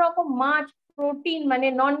 বিভিন্ন রকম মাছ, প্রোটিন, মানে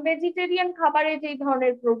নন ভেজিটেরিয়ান খাবারে যে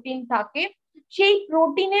ধরনের প্রোটিন থাকে, সেই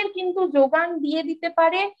প্রোটিনের কিন্তু যোগান দিয়ে দিতে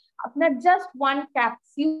পারে আপনার জাস্ট 1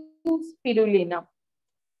 ক্যাপসিউল স্পিরুলিনা।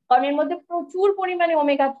 কারণ এর মধ্যে প্রচুর পরিমাণে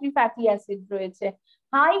ওমেগা-3 ফ্যাটি অ্যাসিড রয়েছে,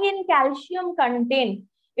 হাই ইন ক্যালসিয়াম কন্টেন্ট,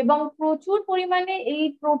 এবং প্রচুর পরিমাণে এই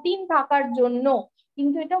প্রোটিন থাকার জন্য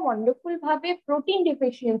কিন্তু এটা ওয়ান্ডারফুল ভাবে প্রোটিন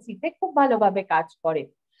ডেফিসিয়েন্সিতে খুব ভালোভাবে কাজ করে।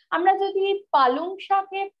 আমরা যদি পালং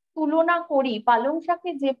শাকের তুলনা করি, পালং শাকে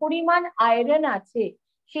যে পরিমাণ আয়রন আছে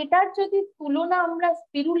সেটার যদি তুলনা আমরা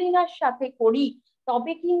স্পিরুলিনার সাথে করি,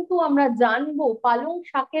 তবে কিন্তু আমরা জানবো পালং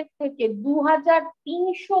শাকের থেকে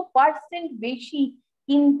 2300% বেশি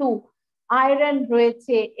কিন্তু আয়রন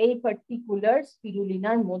রয়েছে এই পার্টিকুলার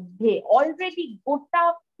স্পিরুলিনার মধ্যে। অলরেডি গোটা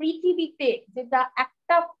পৃথিবীতে যেটা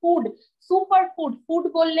একটা ফুড, সুপার ফুড, ফুড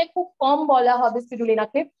বললে খুব কম বলা হবে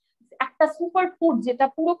স্পিরুলিনাকে, একটা সুপার ফুড যেটা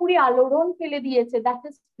পুরোপুরি আলোড়ন ফেলে দিয়েছে, দ্যাট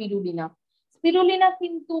ইজ স্পিরুলিনা। স্পিরুলিনা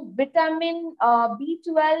কিন্তু ভিটামিন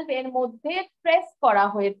B12 এর মধ্যে ট্রেস করা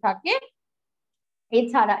হয়ে থাকে।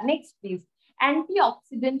 এছাড়া নেক্সট প্লিজ,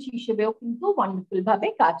 অ্যান্টিঅক্সিডেন্ট হিসেবেও কিন্তু ওয়ান্ডারফুল ভাবে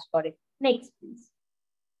কাজ করে। Next please.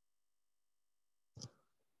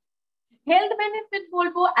 হেলথ বেনিফিট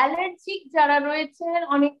বলবো, অ্যালার্জিক যারা রয়েছেন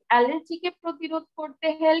অনেক অ্যালার্জিকে প্রতিরোধ করতে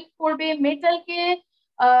হেল্প করবে, মেটালকে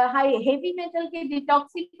হেভি মেটালকে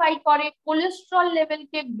ডিটক্সিফাই করে, কোলেস্ট্রল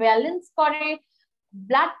লেভেলকে ব্যালেন্স করে,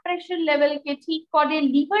 ব্লাড প্রেশার লেভেলকে ঠিক করে,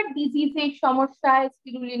 লিভার ডিজিজের সমস্যায়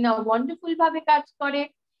স্পিরুলিনা ওয়ান্ডারফুল ভাবে কাজ করে।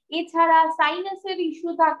 এছাড়া সাইনাসের ইস্যু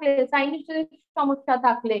থাকলে, সাইনাসের সমস্যা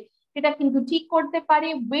থাকলে সেটা কিন্তু ঠিক করতে পারে।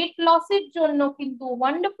 ওয়েট লসের জন্য কিন্তু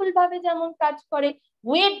ওয়ান্ডারফুল ভাবে যেমন কাজ করে,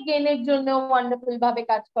 ওয়েট গেইনের জন্য ওয়ান্ডারফুল ভাবে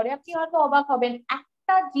কাজ করে। আপনি হয়তো অবাক হবেন,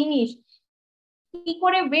 একটা জিনিস কি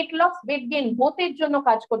করে ওয়েট লস ওয়েট গেইন বোথের জন্য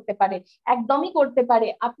কাজ করতে পারে। একদমই করতে পারে।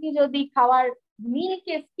 আপনি যদি খাওয়ার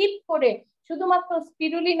মিলকে স্কিপ করে শুধুমাত্র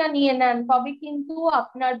স্পিরুলিনা নিয়ে নেন, তবে কিন্তু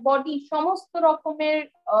আপনার বডি সমস্ত রকমের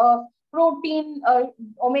প্রোটিন,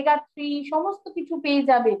 ওমেগা-3 সমস্ত কিছু পেয়ে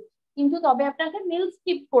যাবে, কিন্তু তবে আপনাকে মিল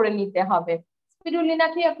স্কিপ করে নিতে হবে।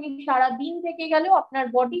 স্পিরুলিনাকে আপনি সারা দিন থেকে গেলেও আপনার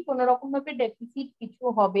বডি কোনো রকম ভাবে ডেফিসিট কিছু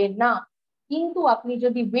হবে না। কিন্তু আপনি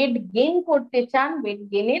যদি ওয়েট গেইন করতে চান, ওয়েট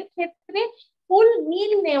গেইনের ক্ষেত্রে ফুল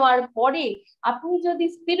মিল নেওয়ার পরে আপনি যদি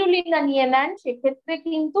স্পিরুলিনা নিয়ে নেন, সেক্ষেত্রে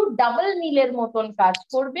কিন্তু ডাবল মিলের মতন কাজ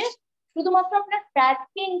করবে। শুধুমাত্র আপনার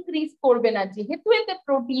ফ্যাটকে ইনক্রিজ করবে না, যেহেতু এতে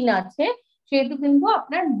প্রোটিন আছে সেহেতু কিন্তু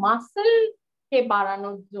আপনার মাসেলকে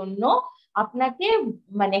বাড়ানোর জন্য, আপনাকে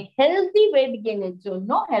মানে হেলদি ওয়েট গেইনের জন্য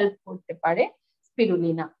হেল্প করতে পারে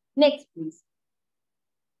স্পিরুলিনা। Next please.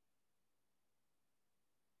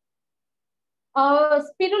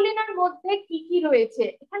 স্পিরুলিনার মধ্যে কি কি রয়েছে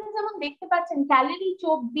এখানে যেমন দেখতে পাচ্ছেন, ক্যালোরি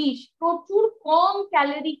 24, প্রচুর কম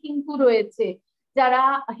ক্যালোরি কিন্তু রয়েছে। যারা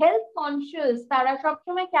হেলথ কনসিয়াস তারা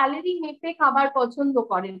সবসময় ক্যালোরি মেপে খাবার পছন্দ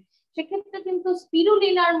করেন, সেক্ষেত্রে কিন্তু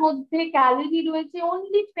স্পিরুলিনার মধ্যে ক্যালোরি রয়েছে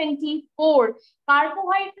অনলি 24,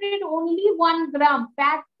 কার্বোহাইড্রেট অনলি 1 গ্রাম,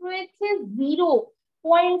 ফ্যাট রয়েছে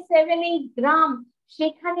 0.78 গ্রাম।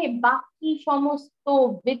 সেখানে বাকি সমস্ত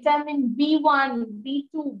ভিটামিন B1,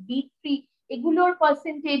 B2, B3 এগুলোর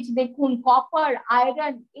পার্সেন্টেজ দেখুন, কপার,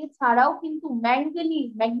 আয়রন, এছাড়াও কিন্তু ম্যাঙ্গানিজ,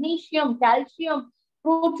 ম্যাগনেসিয়াম, ক্যালসিয়াম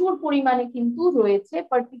প্রচুর পরিমাণে কিন্তু রয়েছে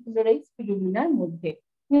পার্টিকুলার এই স্পিরুলিনার মধ্যে।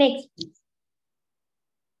 Next please.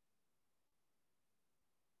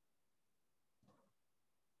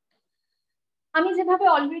 আমি যেভাবে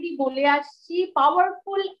অলরেডি বলে আসছি,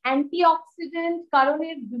 পাওয়ারফুল অ্যান্টিঅক্সিডেন্ট, কারণ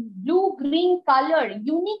এর ব্লু গ্রিন কালার,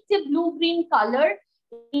 ইউনিক যে ব্লু গ্রিন কালার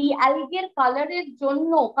এই অ্যালগের কালারের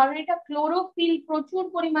জন্য, কারণ এটা ক্লোরোফিল প্রচুর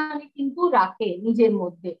পরিমাণে কিন্তু রাখে নিজের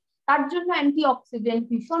মধ্যে, তার জন্য অ্যান্টিঅক্সিডেন্ট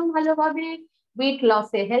ভীষণ ভালোভাবে ওয়েট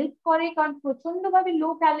লসে হেল্প করে। কারণ প্রচন্ড ভাবে লো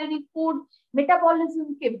ক্যালোরি ফুড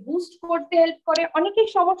মেটাবলিজমকে বুস্ট করতে হেল্প করে। অনেকের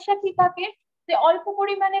সমস্যা কি থাকে যে অল্প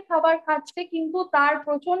পরিমাণে খাবার খাচ্ছে কিন্তু তার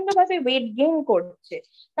প্রচন্ড ভাবে ওয়েট গেইন করছে,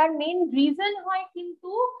 তার মেইন রিজন হয়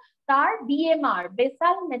কিন্তু তার বিএমআর,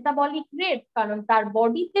 বেসাল মেটাবলিক রেট, কারণ তার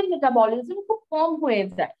বডিতে মেটাবলিজম খুব কম হয়ে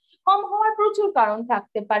যায়। কম হওয়ার প্রচুর কারণ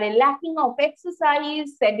থাকতে পারে, lacking of exercise,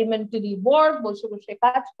 sedimentary work, বসে বসে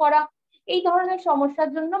কাজ করা, এই ধরনের সমস্যার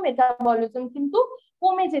জন্য মেটাবলিজম কিন্তু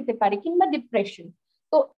কমে যেতে পারে, কিংবা ডিপ্রেশন।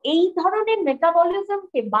 তো এই ধরনের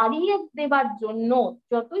মেটাবলিজমকে বাড়িয়ে দেবার জন্য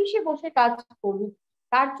যতই সে বসে কাজ করুক,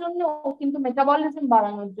 তার জন্য কিন্তু মেটাবলিজম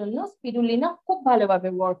বাড়ানোর জন্য স্পিরুলিনা খুব ভালোভাবে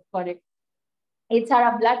ওয়ার্ক করে। এছাড়া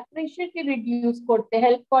ব্লাড প্রেশারকে রিডিউস করতে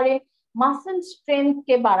হেল্প করে, মাসেল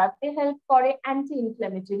স্ট্রেংথকে বাড়াতে হেল্প করে, অ্যান্টি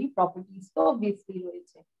ইনফ্ল্যামেটরি প্রপার্টিজ তো অবভিয়াসলি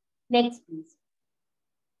রয়েছে। Next please.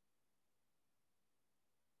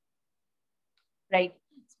 রাইট,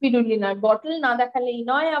 স্পিরুলিনার বটল না দেখালেই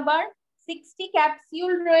নয়। আবার 60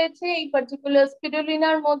 ক্যাপসিউল রয়েছে এই পার্টিকুলার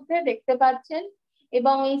স্পিরুলিনার মধ্যে, দেখতে পাচ্ছেন।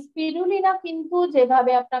 এবং এই স্পিরুলিনা কিন্তু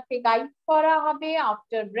যেভাবে আপনাকে গাইড করা হবে,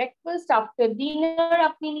 আফটার ব্রেকফাস্ট, আফটার ডিনার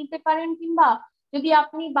আপনি নিতে পারেন, কিংবা যদি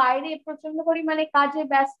আপনি বাইরে প্রচন্ড পরিমাণে কাজে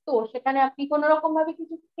ব্যস্ত, সেখানে আপনি কোনো রকম ভাবে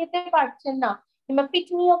কিছু খেতে পারছেন না, কিংবা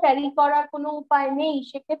পিটনিও ক্যারি করার কোনো উপায় নেই,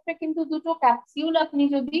 সেক্ষেত্রে কিন্তু দুটো ক্যাপসিউল আপনি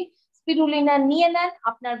যদি স্পিরুলিনা নিয়ে নেন,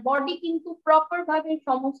 আপনার বডি কিন্তু প্রপার ভাবে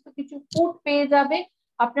সমস্ত কিছু ফুড পেয়ে যাবে,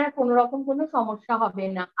 আপনার কোনো রকম কোনো সমস্যা হবে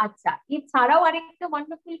না। আচ্ছা, এছাড়াও আরেকটা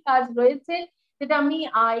ওয়ান্ডারফুল কাজ রয়েছে, যেটা আমি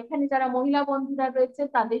এখানে যারা মহিলা বন্ধুরা রয়েছে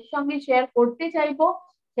তাদের সঙ্গে শেয়ার করতে চাইবো,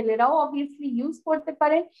 ছেলেরাও অবভিয়াসলি ইউজ করতে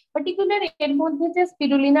পারেন। পার্টিকুলার এর মধ্যে যে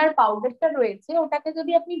স্পিরুলিনার পাউডারটা রয়েছে, ওটাকে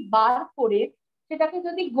যদি আপনি বার করে সেটাকে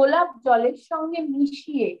যদি গোলাপ জলের সঙ্গে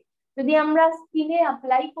মিশিয়ে যদি আমরা স্কিনে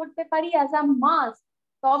অ্যাপ্লাই করতে পারি অ্যাজ আ মাস্ক,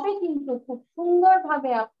 তবে কিন্তু খুব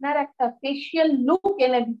সুন্দরভাবে আপনার একটা ফেশিয়াল লুক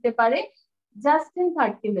এনে দিতে পারে জাস্ট ইন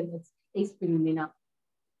 30 মিনিটস এই স্পিরুলিনা।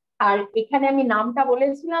 আর এখানে আমি নামটা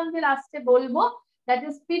বলেছিলাম যে লাস্টে বলবো, that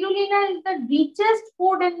is spirulina is the richest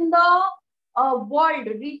food in the world,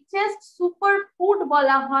 richest super food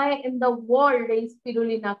বলা হয় ইন দ্য ওয়ার্ল্ড এই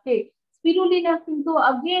স্পিরুলিনাকে। স্পিরুলিনা কিন্তু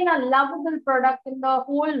again a lovable product in the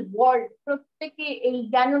whole world. প্রত্যেকে এই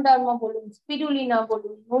গ্যানোডার্মা বলুন, স্পিরুলিনা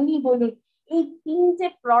বলুন, ননি বলুন, এই তিনটে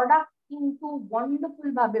প্রোডাক্ট কিন্তু ওয়ান্ডারফুল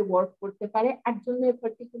ভাবে ওয়ার্ক করতে পারে একজনের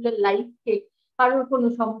পার্টিকুলার লাইফকে, কারোর কোনো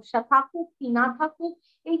সমস্যা থাকুক কি না থাকুক,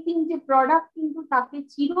 এই তিনটে প্রোডাক্ট কিন্তু তাকে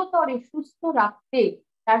চিরতরে সুস্থ রাখতে,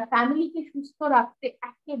 তার ফ্যামিলিকে সুস্থ রাখতে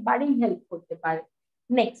একেবারেই হেল্প করতে পারে।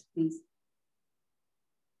 Next please.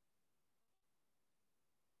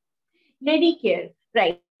 Lady care,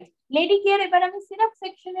 right. Lady care, এবার আমি সিরাপ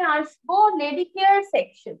সেকশনে আসবো। Lady care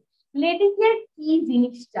section, lady care কি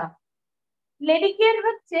জিনিসটা? লেডি কেয়ার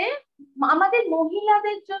হচ্ছে আমাদের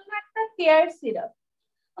মহিলাদের জন্য একটা কেয়ার সিরাপ।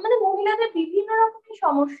 আমাদের মহিলাদের বিভিন্ন রকমের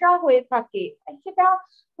সমস্যা হয়ে থাকে, সেটা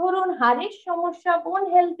ধরুন হাড়ের সমস্যা, বোন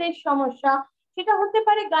হেলথের সমস্যা, সেটা হতে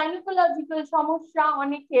পারে গাইনোকোলজিক্যাল সমস্যা,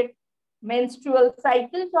 অনেকের মেনস্ট্রুয়াল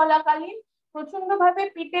সাইকেল চলাকালীন প্রচন্ড ভাবে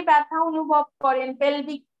পেটে ব্যথা অনুভব করেন,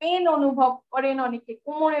 পেলভিক পেন অনুভব করেন, অনেকে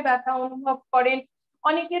কোমরে ব্যথা অনুভব করেন,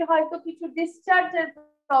 অনেকের হয়তো কিছু ডিসচার্জের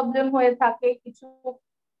প্রবলেম হয়ে থাকে, কিছু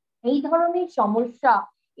এই ধরনের সমস্যা।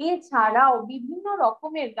 এছাড়াও বিভিন্ন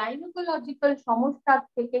রকমের গাইনোকোলজিক্যাল সমস্যা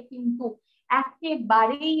থেকে কিন্তু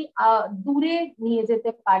একেবারেই দূরে নিয়ে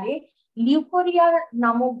যেতে পারে লিউকোরিয়া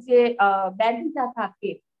নামক যে ব্যাধিটা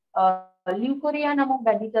থাকে, লিউকোরিয়া নামক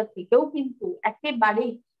ব্যাধিটা থেকেও কিন্তু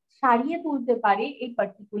একেবারেই সারিয়ে তুলতে পারে এই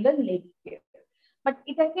পার্টিকুলার লেডি কেয়ার। বাট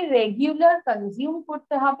এটাকে রেগুলার কনজিউম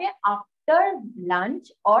করতে হবে after lunch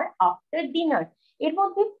or after dinner. এর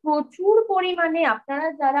মধ্যে প্রচুর পরিমাণে আপনারা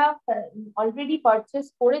যারা অলরেডি পারচেস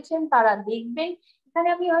করেছেন তারা দেখবেন, এখানে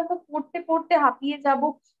আমি হয়তো পড়তে পড়তে হাঁপিয়ে যাব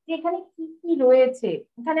যে এখানে কি কি রয়েছে।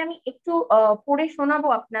 এখানে আমি একটু পড়ে শোনাবো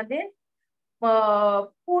আপনাদের।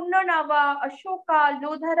 পূর্ণনাভা, অশোকা,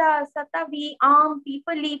 লোধারা, শতাবী, আম,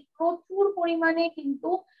 পিপলি, প্রচুর পরিমাণে কিন্তু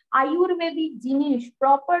আয়ুর্বেদিক জিনিস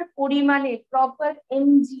প্রপার পরিমাণে, প্রপার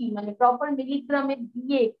এমজি মানে প্রপার মিলিগ্রামে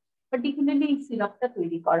দিয়ে পার্টিকুলারলি এই সিরাপটা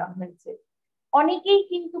তৈরি করা হয়েছে। অনেকেই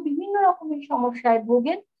কিন্তু বিভিন্ন রকমের সমস্যায়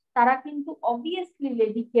ভোগেন, তারা কিন্তু অবভিয়াসলি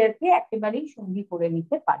লেডি কেয়ারকে একেবারেই সঙ্গী করে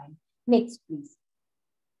নিতে পারেন। Next please.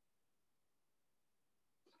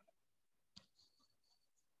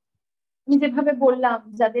 আমি যেভাবে বললাম,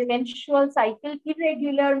 যাদের মেনস্ট্রুয়াল সাইকেল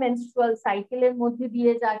ইররেগুলার মেনস্ট্রুয়াল সাইকেলের মধ্যে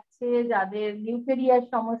দিয়ে যাচ্ছে, যাদের লিউকেরিয়ার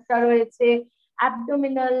সমস্যা রয়েছে,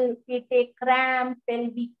 অ্যাবডোমিনাল, পেটে ক্র্যাম্প,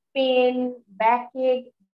 পেলভিক পেন, ব্যাকে,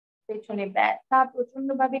 পেছনে ব্যথা, প্রচন্ড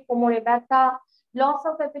ভাবে কোমরে ব্যথা, লস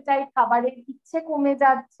অফ অ্যাপেটাইট, খাবারের ইচ্ছে কমে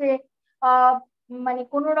যাচ্ছে, আহ মানে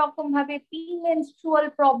কোন রকম ভাবে pre menstrual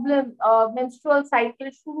problem, menstrual cycle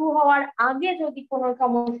শুরু হওয়ার আগে যদি কোনো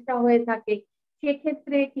সমস্যা হয়ে থাকে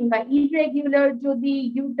সেক্ষেত্রে, কিংবা ইররেগুলার যদি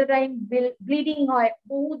ইউটেরাইন ব্লিডিং হয়,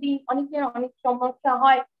 বহুদিন অনেকের অনেক সমস্যা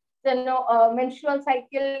হয়, যেন মেনস্ট্রুয়াল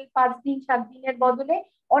সাইকেল 5 দিন 7 দিনের বদলে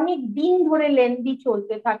অনেক দিন ধরে লেন্দি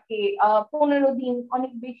চলতে থাকে, 15 দিন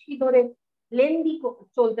অনেক বেশি ধরে লেন্দি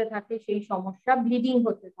চলতে থাকে, সেই সমস্যা ব্লিডিং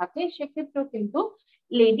হতে থাকে, সেক্ষেত্রেও কিন্তু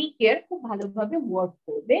লেডি কেয়ার খুব ভালোভাবে ওয়ার্ক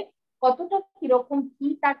করবে। কতটা কিরকম কি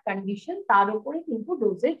তার কন্ডিশন তার উপরে কিন্তু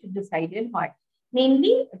ডোজেজ ডিসাইডেড হয়।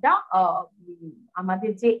 মেনলি এটা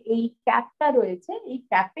আমাদের যে এই ক্যাপটা রয়েছে, এই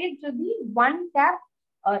ক্যাপের যদি 1 cap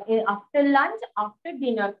after lunch after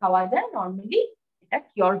dinner খাওয়া যায়, নর্মালি এটা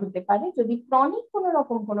কিওর হতে পারে। যদি ক্রনিক কোনো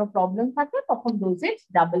রকম কোনো প্রবলেম থাকে তখন ডোজেজ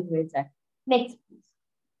ডাবল হয়ে যায়। Next please.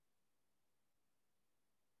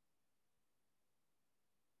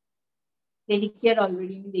 Lady care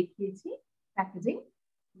already আমি দেখিয়েছি প্যাকেজিং।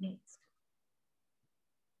 নেক্সট।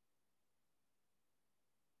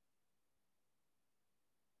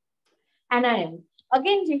 অ্যানায়ন,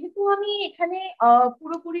 अगेन যেহেতু আমি এখানে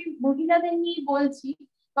পুরোপুরি মহিলাদের নিয়ে বলছি,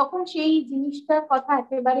 তখন সেই জিনিসটার কথা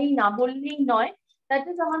একেবারেই না বললেই নয়। দ্যাট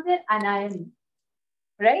ইজ আমাদের অ্যানায়ন,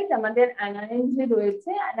 রাইট? আমাদের অ্যানায়ন যে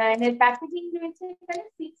রয়েছে, অ্যানায়নের প্যাকেজিং রয়েছে এখানে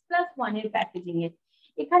 6+1 এর প্যাকেজিং এর।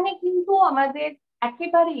 এখানে কিন্তু আমাদের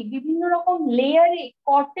একেবারেই বিভিন্ন রকম লেয়ারে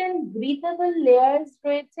কটন ব্রিথেবল লেয়ার্স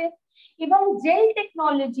রয়েছে, এবং জেল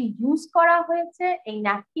টেকনোলজি ইউজ করা হয়েছে এই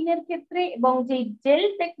ন্যাপকিনের ক্ষেত্রে, এবং যে জেল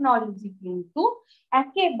টেকনোলজি কিন্তু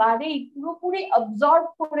একেবারেই পুরোপুরি অবজর্ভ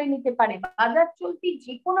করে নিতে পারে বাজার চলতি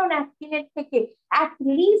যে কোনো ন্যাপকিনের থেকে at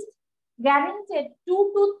least guaranteed 2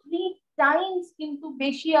 to 3 Times কিন্তু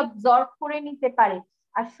বেশি অবজর্ভ করে নিতে পারে।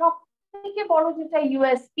 আর সব থেকে বড় যেটা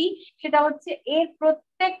ইউএসপি, সেটা হচ্ছে এর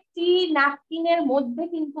প্রত্যেকটি ন্যাপকিনের মধ্যে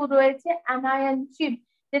কিন্তু রয়েছে অ্যানায়ন চিপ,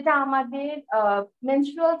 যেটা আমাদের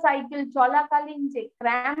মেনস্ট্রুয়াল সাইকেল চলাকালীন যে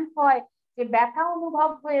ক্র্যাম্প হয়, যে ব্যথা অনুভব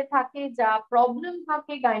হয়ে থাকে, যা প্রবলেম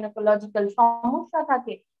থাকে, গাইনোকোলজিক্যাল সমস্যা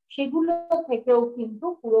থাকে, সেগুলো থেকেও কিন্তু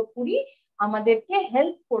পুরোপুরি আমাদেরকে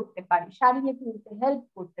হেল্প করতে পারে, সারিয়ে তুলতে হেল্প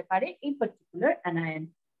করতে পারে এই particular anion.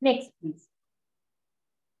 Next please.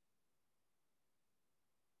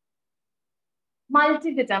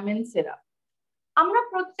 Multivitamin syrup. আমরা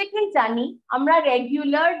প্রত্যেকেই জানি, আমরা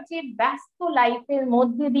রেগুলার যে ব্যস্ত লাইফের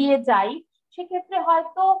মধ্যে দিয়ে যাই, সেক্ষেত্রে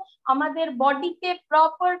হয়তো আমাদের বডিতে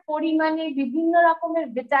প্রপার পরিমাণে বিভিন্ন রকমের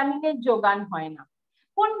ভিটামিনের যোগান হয় না।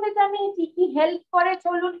 কোন ভিটামিন কি কি হেল্প করে,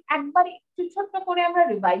 চলুন একবার একটু ছোট্ট করে আমরা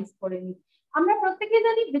রিভাইজ করে নিই। আমরা প্রত্যেকেই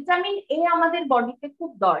জানি ভিটামিন এ আমাদের বডিতে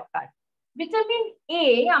খুব দরকার। ভিটামিন এ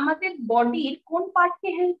আমাদের বডির কোন পার্টকে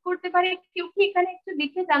হেল্প করতে পারে, কেউ কি এখানে একটু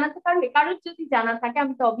লিখে জানাতে পারবে? কারোর যদি জানা থাকে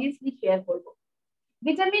আমি তো অবভিয়াসলি শেয়ার করবো।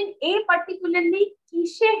 ভিটামিন এ পার্টিকুলারলি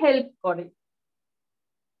কিসে হেল্প করে?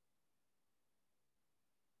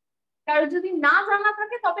 কারো যদি না জানা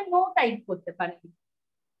থাকে তবে নো টাইপ করতে পারেন।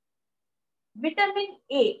 ভিটামিন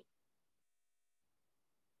এ,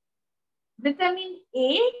 ভিটামিন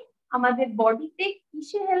এ আমাদের বডিতে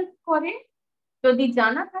কিসে হেল্প করে? যদি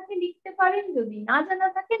জানা থাকে লিখতে পারেন, যদি না জানা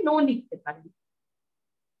থাকে নো লিখতে পারেন।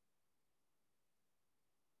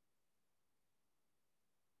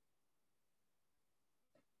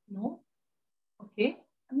 নো, ওকে,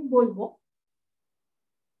 আমি বলবো।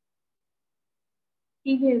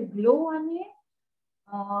 স্কিনের গ্লো আনে,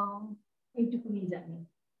 এইটুকুনি জানি।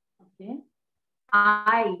 ওকে,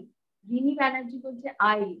 আই, রিনি ব্যানার্জি বলছে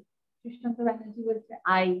আই, কৃষ্ণান্ত ব্যানার্জি বলছে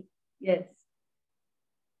আই, ইয়েস,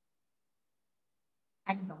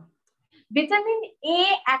 একদম। ভিটামিন এ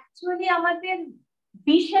অ্যাকচুয়ালি আমাদের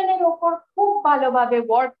ভিশনের ওপর খুব ভালোভাবে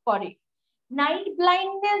ওয়ার্ক করে। নাইট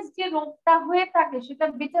ব্লাইন্ডনেস যে রোগটা হয়ে থাকে, সেটা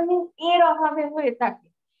ভিটামিন এর অভাবে হয়ে থাকে।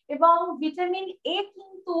 এবং ভিটামিন এ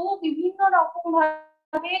কিন্তু বিভিন্ন রকম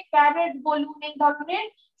ভাবে, ক্যারেট বলুন, এই ধরনের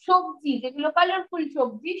সবজি যেগুলো কালারফুল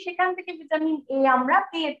সবজি, সেখান থেকে ভিটামিন এ আমরা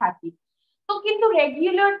পেয়ে থাকি। তো কিন্তু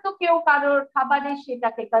রেগুলার তো কেউ কারোর খাবারে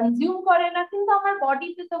সেটাকে কনজিউম করে না, কিন্তু আমার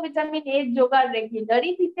বডিতে তো ভিটামিন এর জোগাড়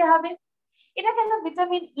রেগুলারই দিতে হবে। এটা কেন?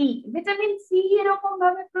 ভিটামিন ই, ভিটামিন সি এরকম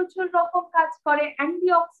ভাবে প্রচুর রকম কাজ করে,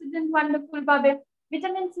 অ্যান্টিঅক্সিডেন্ট ওয়ান্ডারফুল ভাবে।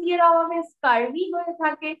 ভিটামিন সি এর অভাবে স্কারভি হয়ে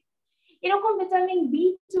থাকে। এরকম ভিটামিন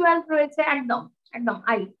বি12 রয়েছে, একদম একদম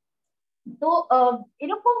আই। তো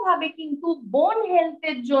এরকম ভাবে কিন্তু বোন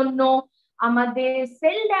হেলথের জন্য, আমাদের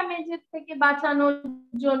সেল ড্যামেজের থেকে বাঁচানোর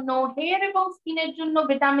জন্য, হেয়ার এবং স্কিনের জন্য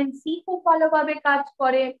ভিটামিন সি খুব ভালোভাবে কাজ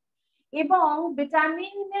করে। এবং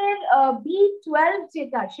ভিটামিনের বি12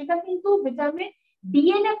 যেটা, সেটা কিন্তু ভিটামিন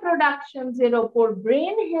ডিএনএ প্রোডাকশন এর ওপর,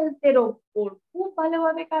 ব্রেন হেলথের ওপর খুব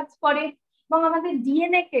ভালোভাবে কাজ করে, এবং আমাদের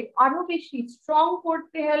ডিএনএ কে আরো বেশি স্ট্রং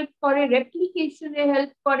করতে হেল্প করে, রেপ্লিকেশনে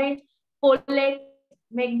হেল্প করে, ফোলেট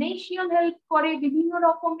ম্যাগনেসিয়াম হেল্প করে, বিভিন্ন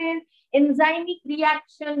রকমের এনজাইমিক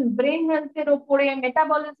রিয়াকশন ব্রেন হেলথের ওপরে,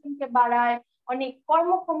 মেটাবলিজমকে বাড়ায়, অনেক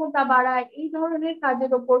কর্মক্ষমতা বাড়ায়, এই ধরনের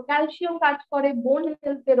কাজের ওপর। ক্যালসিয়াম কাজ করে বোন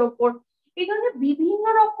হেলথের ওপর। এই ধরনের বিভিন্ন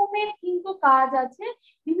রকমের কিন্তু কাজ আছে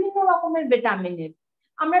বিভিন্ন রকমের ভিটামিনের।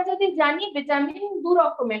 আমরা যদি জানি ভিটামিন দু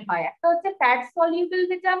রকমের হয়, একটা হচ্ছে ফ্যাট সলিউবল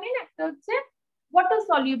ভিটামিন, একটা হচ্ছে water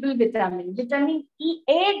soluble vitamin. Vitamin E,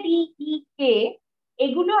 এ, ডি, ই, কে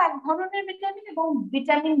এগুলো এক ধরনের ভিটামিন, এবং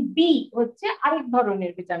ভিটামিন বি হচ্ছে আরেক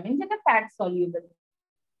ধরনের ভিটামিন, যেটা ফ্যাট সলিউবল।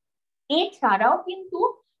 এছাড়াও কিন্তু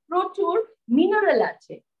প্রচুর মিনারেল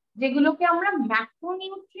আছে, যেগুলোকে আমরা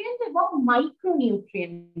ম্যাক্রোনিউট্রিয়েন্ট এবং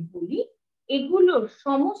মাইক্রোনিউট্রিয়েন্ট বলি। এগুলো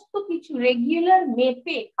সমস্ত কিছু রেগুলার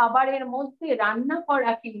মেপে খাবারের মধ্যে রান্না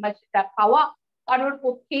করা কিংবা সেটা খাওয়া কারোর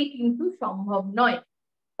পক্ষেই কিন্তু সম্ভব নয়।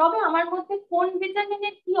 তবে আমার মধ্যে কোন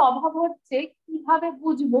ভিটামিনের কি অভাব হচ্ছে কিভাবে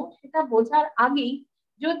বুঝবো, সেটা বোঝার আগেই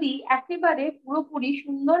যদি একেবারে পুরোপুরি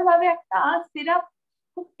সুন্দরভাবে একটা সিরাপ,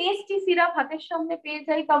 খুব টেস্টি সিরাপ হাতের সামনে পেয়ে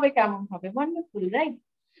যাই, তবে কেমন হবে? Wonderful, right?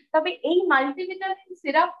 তবে এই মাল্টিভিটামিন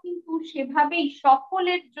সিরাপ কিন্তু সেভাবেই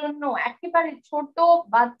সকলের জন্য, একেবারে ছোট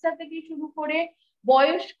বাচ্চা থেকে শুরু করে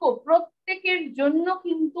বয়স্ক প্রত্যেকের জন্য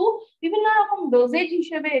কিন্তু বিভিন্ন রকম ডোজেজ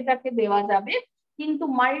হিসেবে এটাকে দেওয়া যাবে। কিন্তু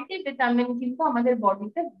মাল্টিভিটামিন কিন্তু আমাদের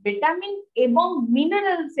বডিতে ভিটামিন এবং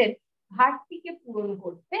মিনারেলস এর ঘাটতিকে পূরণ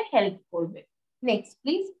করতে হেল্প করবে। Next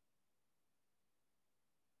please.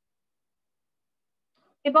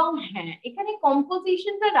 এবং হ্যাঁ, এখানে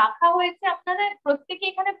কম্পোজিশনটা রাখা হয়েছে, আপনারা প্রত্যেকে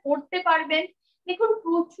এখানে পড়তে পারবেন। দেখুন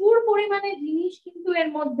প্রচুর পরিমাণে জিনিস কিন্তু এর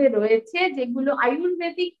মধ্যে রয়েছে যেগুলো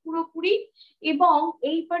আয়ুর্বেদিক পুরোপুরি, এবং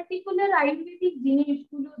এই পার্টিকুলার আয়ুর্বেদিক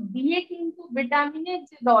জিনিসগুলো দিয়ে কিন্তু ভিটামিনের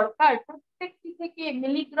যে দরকার প্রত্যেকটি থেকে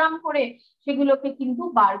মিলিগ্রাম করে সেগুলোকে কিন্তু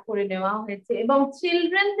বার করে নেওয়া হয়েছে। এবং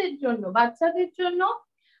চিলড্রেনদের জন্য, বাচ্চাদের জন্য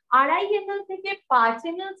 2.5 ml থেকে 5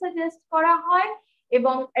 ml সাজেস্ট করা হয়,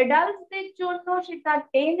 এবং অ্যাডাল্টদের জন্য সেটা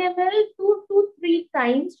 10 ml 2 to 3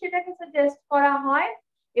 টাইমস সেটাকে সাজেস্ট করা হয়।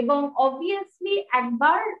 এবং অবভিয়াসলি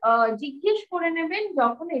একবার জিজ্ঞেস করে নেবেন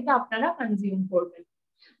যখন এটা আপনারা কনজিউম করবেন।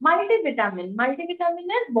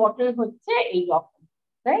 মাল্টিভিটামিনের বটল হচ্ছে এই রকম,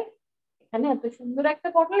 রাইট? এখানে এত সুন্দর একটা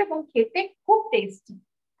বটল এবং খেতে খুব টেস্টি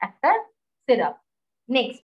একটা সিরাপ। নেক্সট